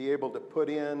to be able to put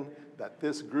in that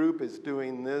this group is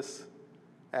doing this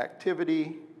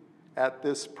activity at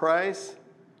this price,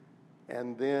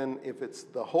 and then if it's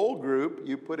the whole group,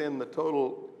 you put in the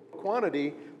total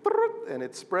quantity, and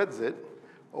it spreads it.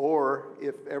 Or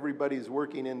if everybody's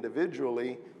working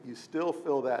individually, you still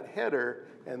fill that header,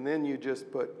 and then you just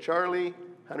put Charlie,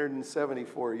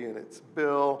 174 units,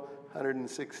 Bill,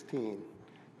 116,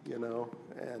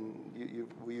 and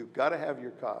you've got to have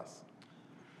your costs.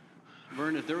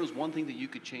 Vern, if there was one thing that you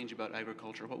could change about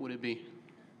agriculture, what would it be?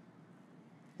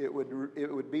 It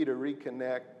would be to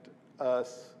reconnect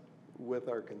us with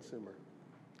our consumer.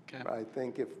 Okay. I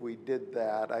think if we did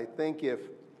that, I think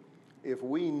if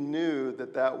we knew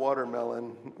that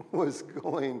watermelon was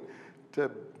going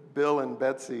to Bill and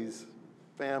Betsy's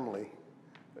family,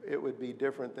 it would be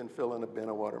different than filling a bin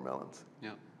of watermelons.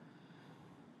 Yeah.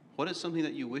 What is something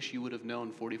that you wish you would have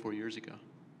known 44 years ago?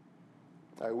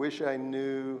 I wish I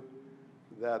knew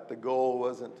that the goal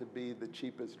wasn't to be the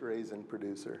cheapest raisin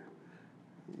producer.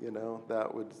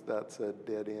 That's a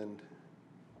dead end.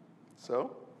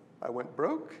 So I went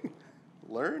broke,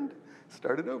 learned,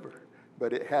 started over.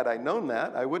 But had I known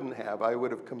that, I wouldn't have. I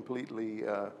would have completely,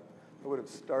 I would have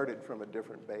started from a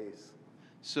different base.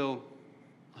 So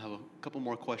I have a couple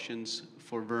more questions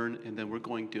for Vern, and then we're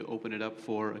going to open it up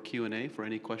for a Q&A for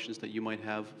any questions that you might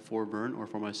have for Vern or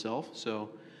for myself. So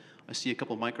I see a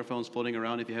couple microphones floating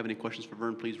around. If you have any questions for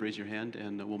Vern, please raise your hand,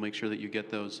 and we'll make sure that you get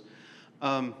those.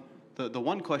 The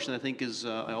one question I think is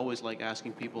I always like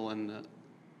asking people, and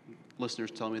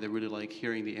listeners tell me they really like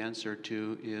hearing the answer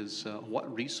to, is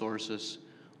what resources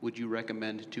would you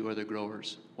recommend to other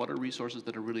growers? What are resources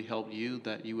that have really helped you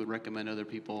that you would recommend other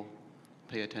people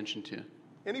pay attention to?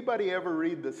 Anybody ever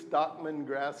read The Stockman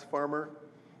Grass Farmer?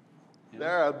 Yeah.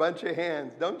 There are a bunch of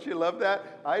hands. Don't you love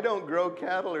that? I don't grow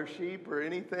cattle or sheep or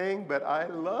anything, but I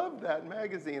love that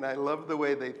magazine. I love the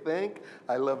way they think.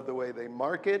 I love the way they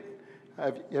market.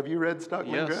 Have you read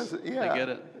Stockman Grass? Yes, yeah. I get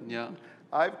it, yeah.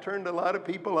 I've turned a lot of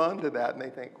people onto that, and they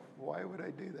think, why would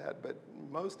I do that? But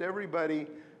most everybody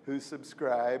who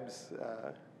subscribes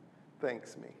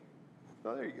thanks me.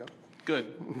 So there you go.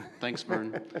 Good. Thanks,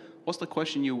 Vern. What's the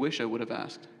question you wish I would have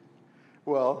asked?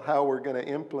 Well, how we're going to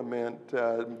implement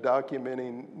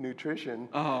documenting nutrition,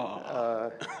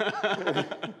 and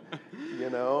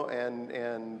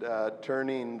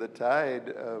turning the tide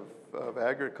of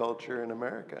agriculture in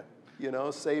America.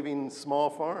 Saving small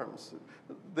farms.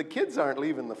 The kids aren't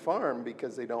leaving the farm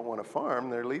because they don't want to farm.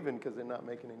 They're leaving because they're not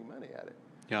making any money at it.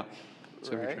 Yeah,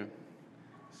 so right? very true.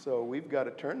 So we've got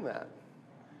to turn that.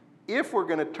 If we're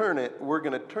going to turn it, we're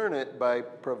going to turn it by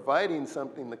providing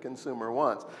something the consumer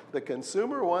wants. The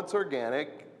consumer wants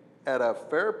organic at a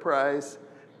fair price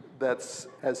that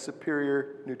has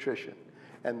superior nutrition,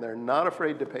 and they're not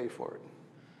afraid to pay for it.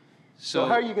 So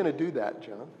how are you going to do that,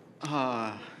 John?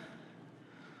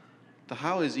 The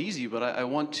how is easy, but I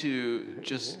want to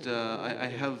just,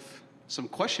 I have some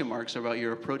question marks about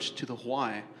your approach to the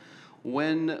why.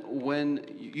 When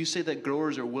you say that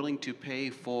growers are willing to pay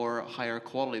for higher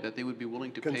quality, that they would be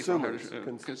willing to pay for higher...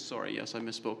 Sorry, yes, I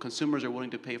misspoke. Consumers are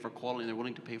willing to pay for quality and they're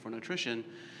willing to pay for nutrition.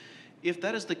 If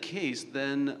that is the case,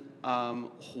 then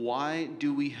why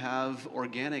do we have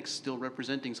organics still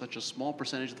representing such a small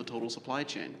percentage of the total supply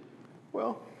chain?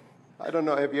 Well, I don't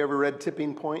know. Have you ever read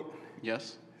Tipping Point?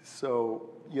 Yes. So,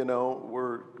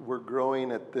 we're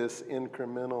growing at this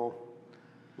incremental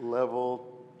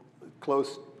level,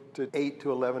 close to 8 to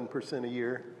 11% a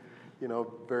year,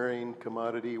 varying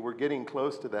commodity. We're getting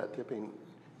close to that tipping.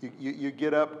 You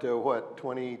get up to what,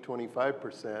 20,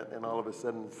 25%, and all of a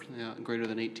sudden... Yeah, greater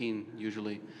than 18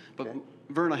 usually. But okay.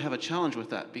 Vern, I have a challenge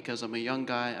with that because I'm a young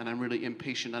guy and I'm really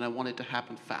impatient and I want it to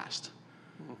happen fast.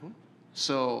 Mm-hmm.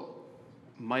 So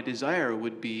my desire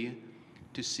would be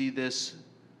to see this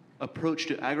approach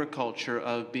to agriculture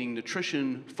of being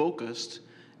nutrition focused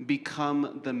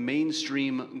become the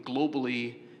mainstream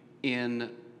globally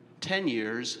in 10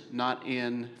 years, not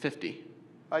in 50.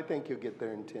 I think you'll get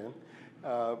there in 10.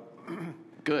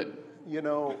 Good.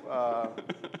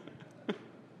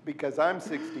 Because I'm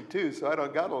 62, so I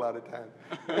don't got a lot of time.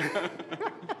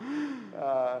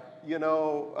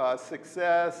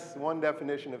 Success, one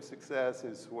definition of success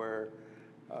is where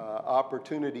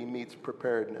opportunity meets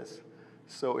preparedness.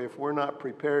 So if we're not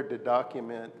prepared to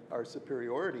document our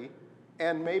superiority,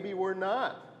 and maybe we're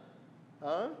not,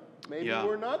 Maybe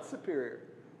we're not superior.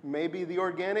 Maybe the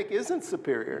organic isn't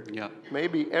superior. Yeah.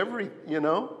 Maybe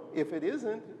if it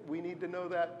isn't, we need to know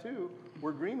that too.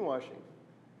 We're greenwashing.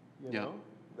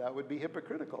 That would be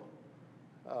hypocritical.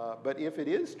 But if it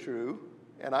is true,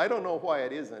 and I don't know why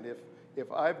it isn't,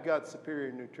 if I've got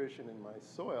superior nutrition in my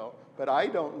soil, but I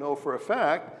don't know for a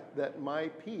fact that my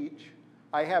peach,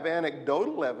 I have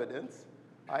anecdotal evidence.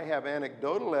 I have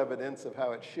anecdotal evidence of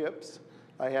how it ships.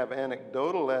 I have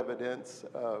anecdotal evidence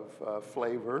of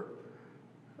flavor.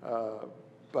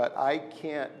 but I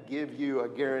can't give you a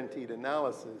guaranteed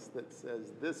analysis that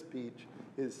says this peach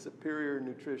is superior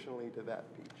nutritionally to that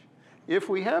peach. If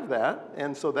we have that,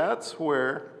 and so that's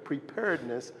where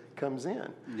preparedness comes in.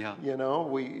 Yeah. You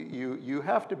know, you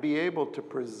have to be able to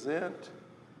present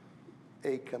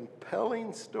a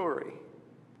compelling story,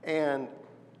 and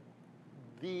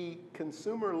the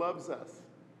consumer loves us.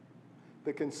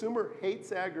 The consumer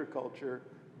hates agriculture,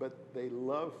 but they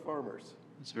love farmers.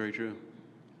 That's very true.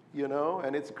 You know,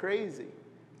 and it's crazy.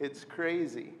 It's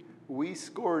crazy. We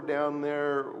score down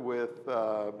there with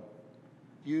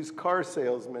used car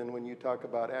salesmen when you talk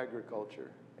about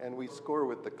agriculture, and we score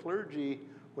with the clergy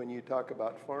when you talk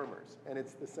about farmers, and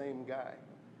it's the same guy.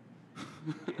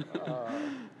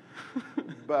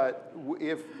 But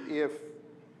if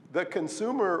the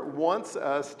consumer wants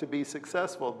us to be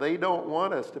successful, they don't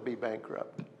want us to be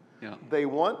bankrupt. Yeah. They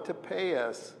want to pay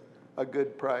us a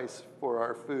good price for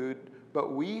our food, but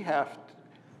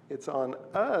it's on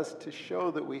us to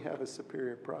show that we have a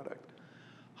superior product.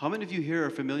 How many of you here are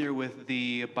familiar with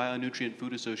the Bionutrient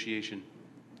Food Association?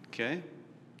 Okay.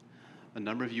 A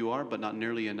number of you are, but not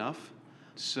nearly enough.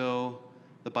 So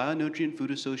the Bionutrient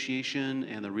Food Association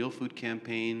and the Real Food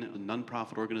Campaign,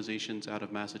 nonprofit organizations out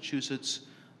of Massachusetts.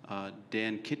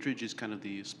 Dan Kittredge is kind of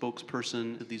the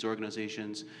spokesperson of these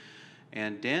organizations.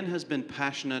 And Dan has been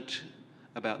passionate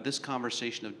about this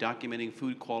conversation of documenting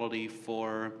food quality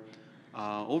for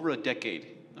over a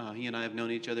decade. He and I have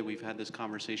known each other. We've had this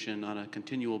conversation on a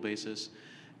continual basis.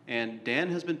 And Dan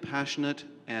has been passionate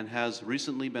and has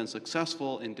recently been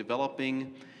successful in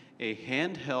developing a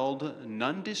handheld,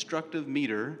 non-destructive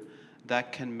meter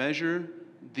that can measure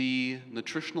the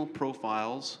nutritional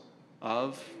profiles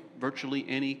of virtually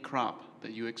any crop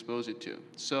that you expose it to.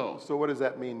 So what does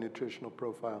that mean, nutritional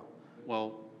profile?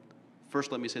 Well,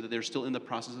 first let me say that they're still in the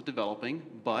process of developing,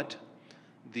 but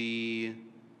the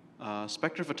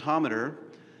spectrophotometer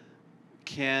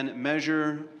can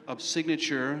measure a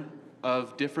signature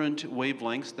of different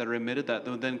wavelengths that are emitted that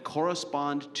will then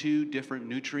correspond to different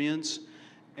nutrients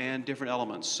and different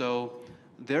elements. So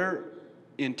their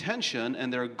intention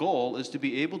and their goal is to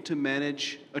be able to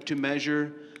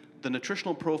measure the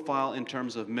nutritional profile in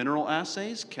terms of mineral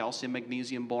assays, calcium,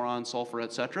 magnesium, boron, sulfur,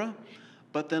 etc.,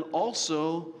 but then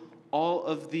also all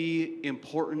of the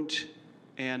important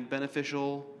and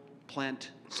beneficial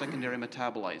plant secondary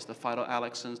metabolites, the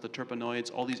phytoalexins, the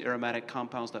terpenoids, all these aromatic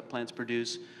compounds that plants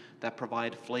produce that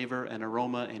provide flavor and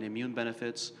aroma and immune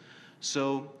benefits.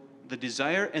 So the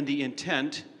desire and the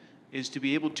intent is to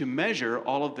be able to measure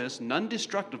all of this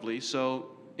non-destructively, so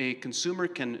a consumer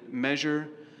can measure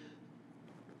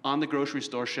on the grocery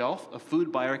store shelf, a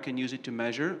food buyer can use it to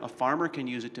measure, a farmer can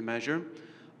use it to measure.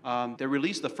 They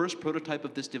released the first prototype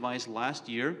of this device last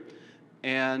year,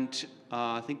 and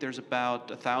I think there's about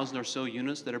 1,000 or so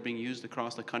units that are being used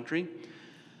across the country.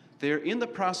 They're in the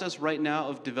process right now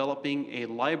of developing a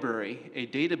library, a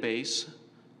database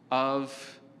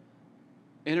of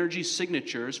energy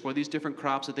signatures for these different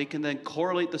crops that they can then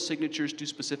correlate the signatures to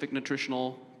specific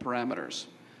nutritional parameters.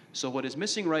 So what is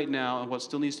missing right now and what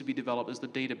still needs to be developed is the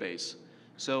database.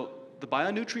 So the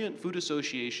Bionutrient Food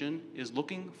Association is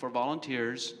looking for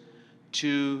volunteers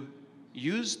to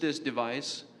use this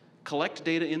device, collect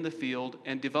data in the field,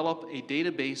 and develop a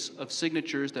database of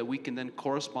signatures that we can then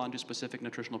correspond to specific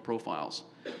nutritional profiles.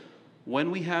 When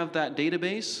we have that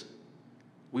database,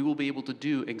 we will be able to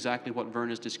do exactly what Vern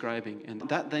is describing. And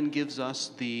that then gives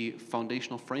us the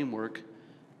foundational framework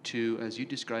to, as you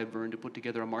described, Vern, to put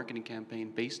together a marketing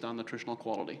campaign based on nutritional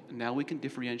quality. And now we can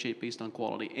differentiate based on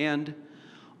quality. And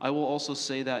I will also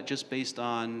say that just based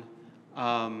on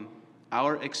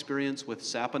our experience with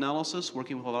sap analysis,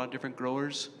 working with a lot of different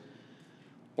growers,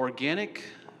 organic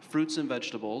fruits and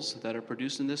vegetables that are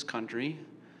produced in this country,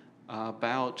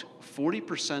 about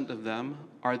 40% of them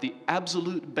are the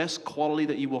absolute best quality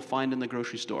that you will find in the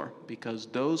grocery store, because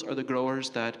those are the growers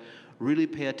that really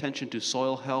pay attention to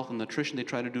soil health and nutrition. They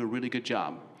try to do a really good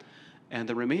job. And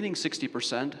the remaining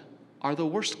 60% are the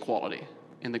worst quality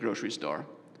in the grocery store,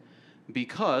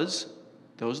 because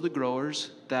those are the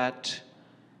growers that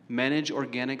manage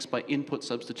organics by input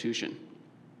substitution,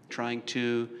 trying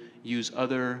to use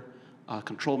other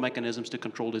control mechanisms to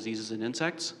control diseases and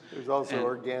insects. There's also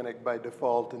organic by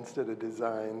default instead of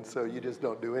design, so you just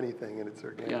don't do anything and it's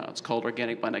organic. Yeah, it's called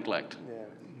organic by neglect.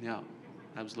 Yeah,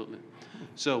 absolutely.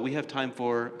 So we have time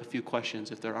for a few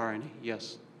questions if there are any.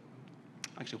 Yes.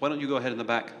 Actually, why don't you go ahead in the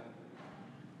back?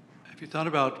 Have you thought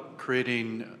about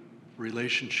creating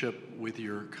relationship with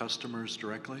your customers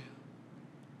directly,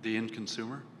 the end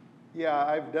consumer? Yeah,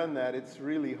 I've done that. It's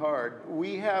really hard.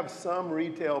 We have some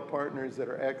retail partners that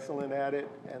are excellent at it,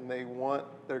 and they want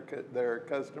their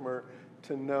customer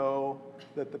to know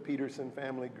that the Peterson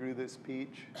family grew this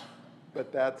peach,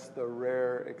 but that's the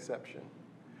rare exception.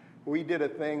 We did a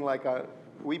thing like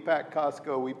we pack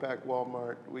Costco, we pack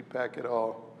Walmart, we pack it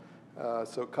all.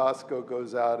 So Costco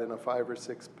goes out in a 5 or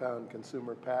 6 pound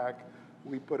consumer pack.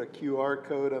 We put a QR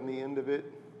code on the end of it.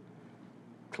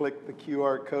 Click the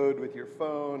QR code with your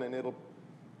phone, and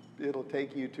it'll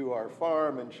take you to our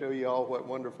farm and show you all what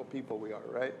wonderful people we are,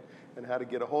 right? And how to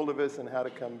get a hold of us and how to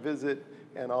come visit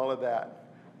and all of that.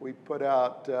 We put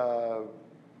out about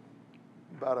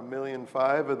 1.5 million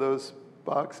of those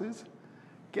boxes.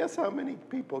 Guess how many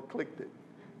people clicked it?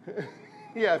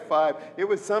 Yeah, 5. It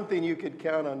was something you could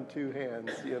count on 2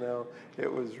 hands, you know.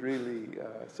 It was really,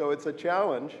 so it's a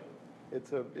challenge.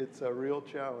 It's a real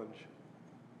challenge.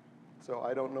 So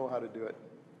I don't know how to do it.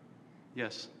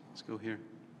 Yes, let's go here.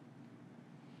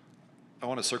 I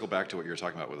want to circle back to what you were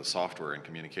talking about with the software and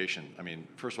communication. I mean,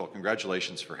 first of all,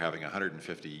 congratulations for having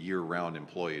 150 year-round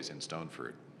employees in stone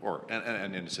fruit,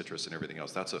 and in citrus and everything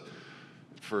else.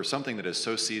 For something that is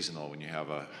so seasonal, when you have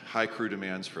a high crew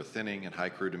demands for thinning and high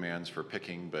crew demands for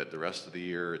picking, but the rest of the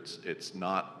year it's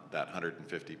not that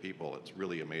 150 people. It's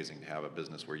really amazing to have a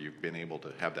business where you've been able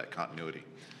to have that continuity.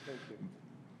 Thank you.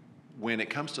 When it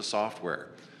comes to software,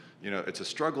 you know, it's a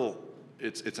struggle.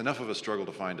 It's enough of a struggle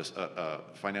to find a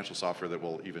financial software that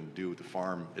will even do the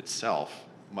farm itself,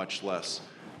 much less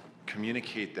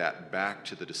communicate that back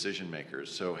to the decision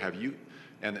makers. So have you,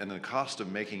 and the cost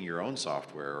of making your own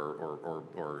software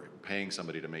or paying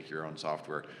somebody to make your own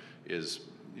software is,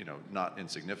 you know, not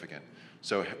insignificant.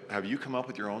 So have you come up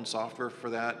with your own software for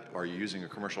that? Are you using a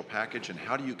commercial package? And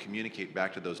how do you communicate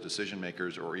back to those decision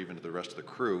makers or even to the rest of the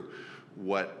crew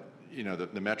what, you know,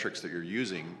 the metrics that you're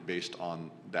using based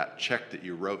on that check that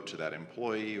you wrote to that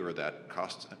employee or that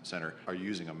cost center? Are you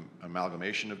using an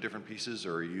amalgamation of different pieces,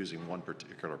 or are you using one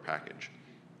particular package?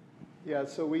 Yeah,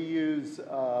 so we use,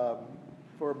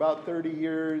 for about 30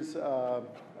 years, a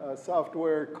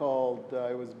software called,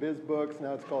 it was BizBooks,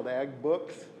 now it's called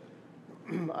AgBooks.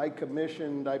 I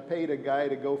paid a guy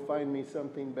to go find me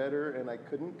something better, and I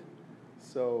couldn't.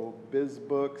 So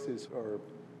BizBooks or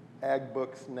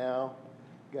AgBooks now.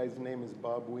 The guy's name is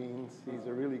Bob Weens. He's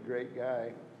a really great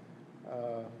guy.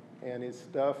 And his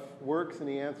stuff works, and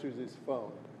he answers his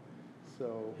phone.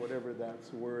 So whatever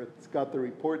that's worth. It's got the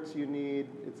reports you need.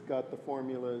 It's got the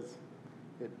formulas.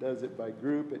 It does it by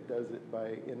group. It does it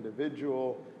by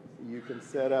individual. You can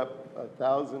set up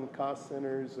 1,000 cost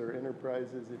centers or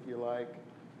enterprises if you like.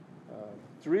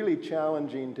 It's really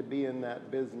challenging to be in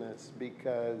that business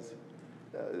because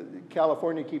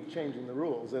California keeps changing the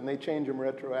rules, and they change them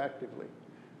retroactively.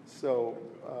 So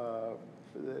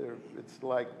it's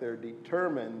like they're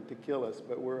determined to kill us,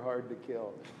 but we're hard to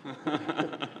kill.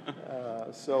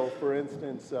 So for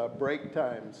instance, break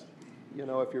times. You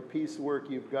know, if you're piecework,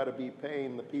 you've got to be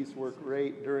paying the piecework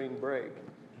rate during break.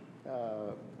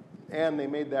 And they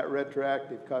made that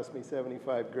retroactive. Cost me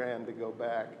 $75,000 to go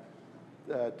back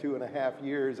 2.5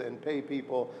 years and pay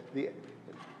people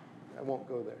I won't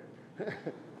go there.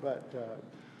 But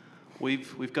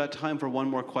We've got time for one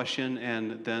more question,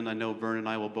 and then I know Vern and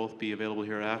I will both be available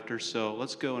here after. So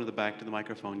let's go into the back to the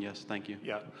microphone. Yes, thank you.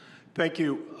 Yeah, thank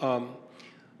you.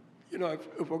 You know,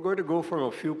 if we're going to go from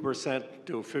a few percent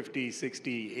to 50,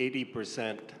 60,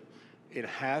 80%, it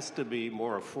has to be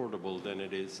more affordable than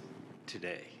it is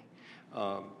today,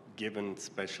 given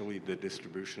especially the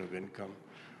distribution of income.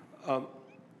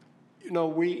 You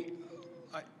know,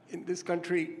 in this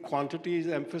country, quantity is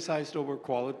emphasized over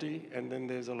quality, and then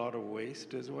there's a lot of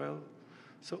waste as well.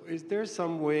 So is there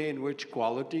some way in which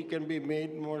quality can be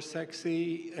made more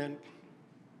sexy, and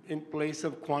in place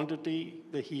of quantity,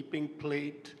 the heaping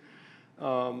plate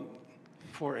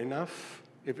for enough,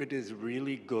 if it is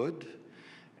really good?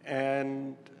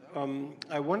 And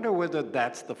I wonder whether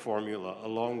that's the formula,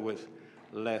 along with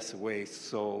less waste,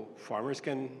 so farmers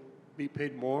can be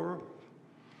paid more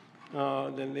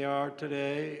than they are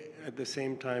today. At the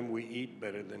same time, we eat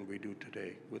better than we do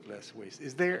today with less waste.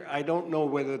 Is there, I don't know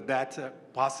whether that's a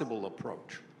possible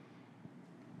approach.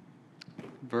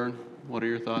 Vern, what are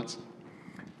your thoughts?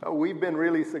 We've been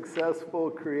really successful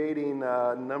creating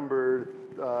number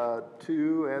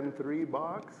 2 and 3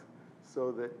 box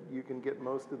so that you can get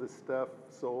most of the stuff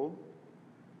sold.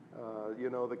 You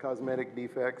know, the cosmetic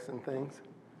defects and things.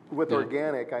 With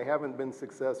organic, I haven't been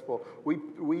successful.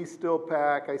 We still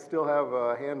pack. I still have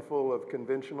a handful of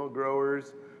conventional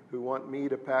growers who want me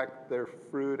to pack their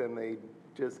fruit, and they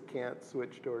just can't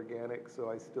switch to organic, so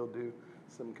I still do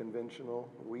some conventional.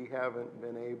 We haven't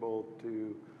been able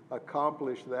to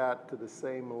accomplish that to the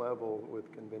same level with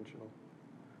conventional.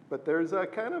 But there's a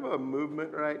kind of a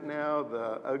movement right now,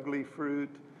 the ugly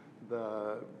fruit,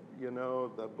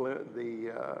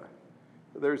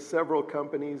 There's several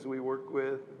companies we work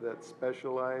with that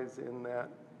specialize in that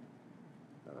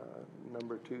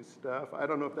number 2 stuff. I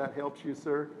don't know if that helps you,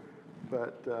 sir,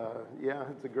 but yeah,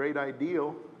 it's a great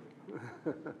ideal.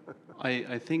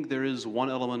 I think there is one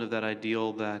element of that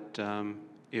ideal that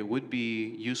it would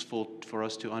be useful for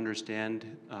us to understand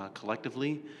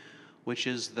collectively, which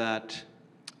is that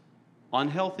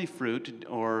unhealthy fruit,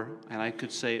 and I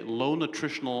could say low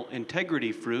nutritional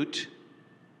integrity fruit,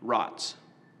 rots.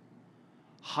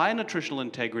 High nutritional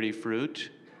integrity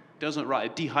fruit doesn't rot,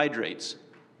 it dehydrates.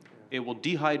 It will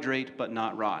dehydrate but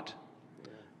not rot.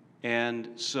 And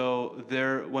so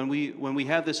when we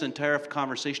have this entire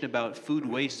conversation about food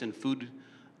waste and food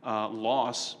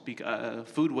loss,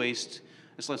 food waste,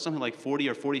 it's like something like 40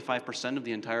 or 45% of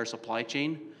the entire supply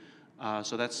chain.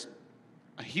 So that's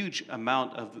a huge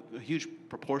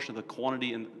proportion of the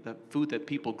quantity and the food that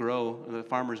people grow, the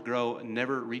farmers grow,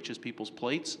 never reaches people's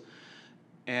plates.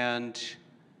 And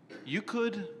you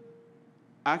could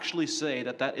actually say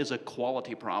that that is a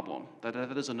quality problem, that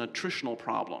is a nutritional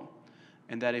problem,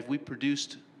 and that if we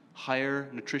produced higher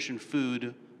nutrition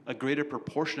food, a greater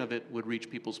proportion of it would reach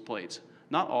people's plates.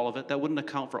 Not all of it, that wouldn't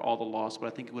account for all the loss, but I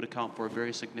think it would account for a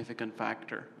very significant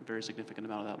factor, a very significant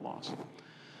amount of that loss.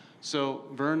 So,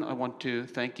 Vern, I want to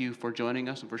thank you for joining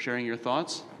us and for sharing your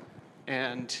thoughts.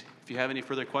 And if you have any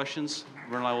further questions,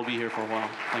 Vern and I will be here for a while.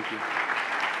 Thank you.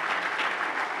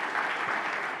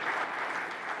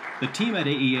 The team at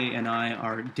AEA and I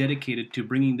are dedicated to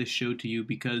bringing this show to you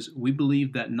because we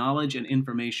believe that knowledge and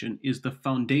information is the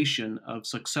foundation of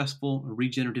successful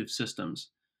regenerative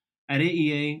systems. At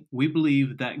AEA, we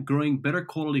believe that growing better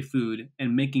quality food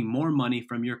and making more money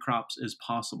from your crops is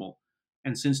possible.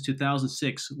 And since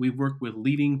 2006, we've worked with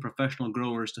leading professional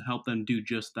growers to help them do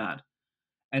just that.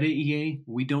 At AEA,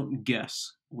 we don't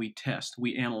guess, we test,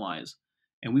 we analyze,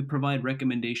 and we provide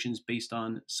recommendations based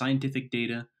on scientific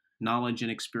data, knowledge,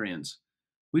 and experience.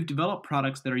 We've developed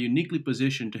products that are uniquely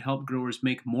positioned to help growers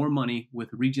make more money with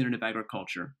regenerative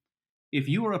agriculture. If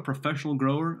you are a professional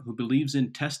grower who believes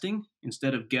in testing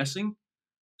instead of guessing,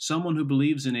 someone who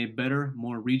believes in a better,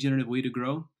 more regenerative way to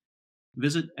grow,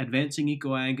 visit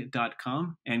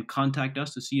advancingecoag.com and contact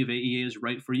us to see if AEA is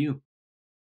right for you.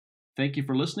 Thank you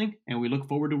for listening, and we look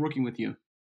forward to working with you.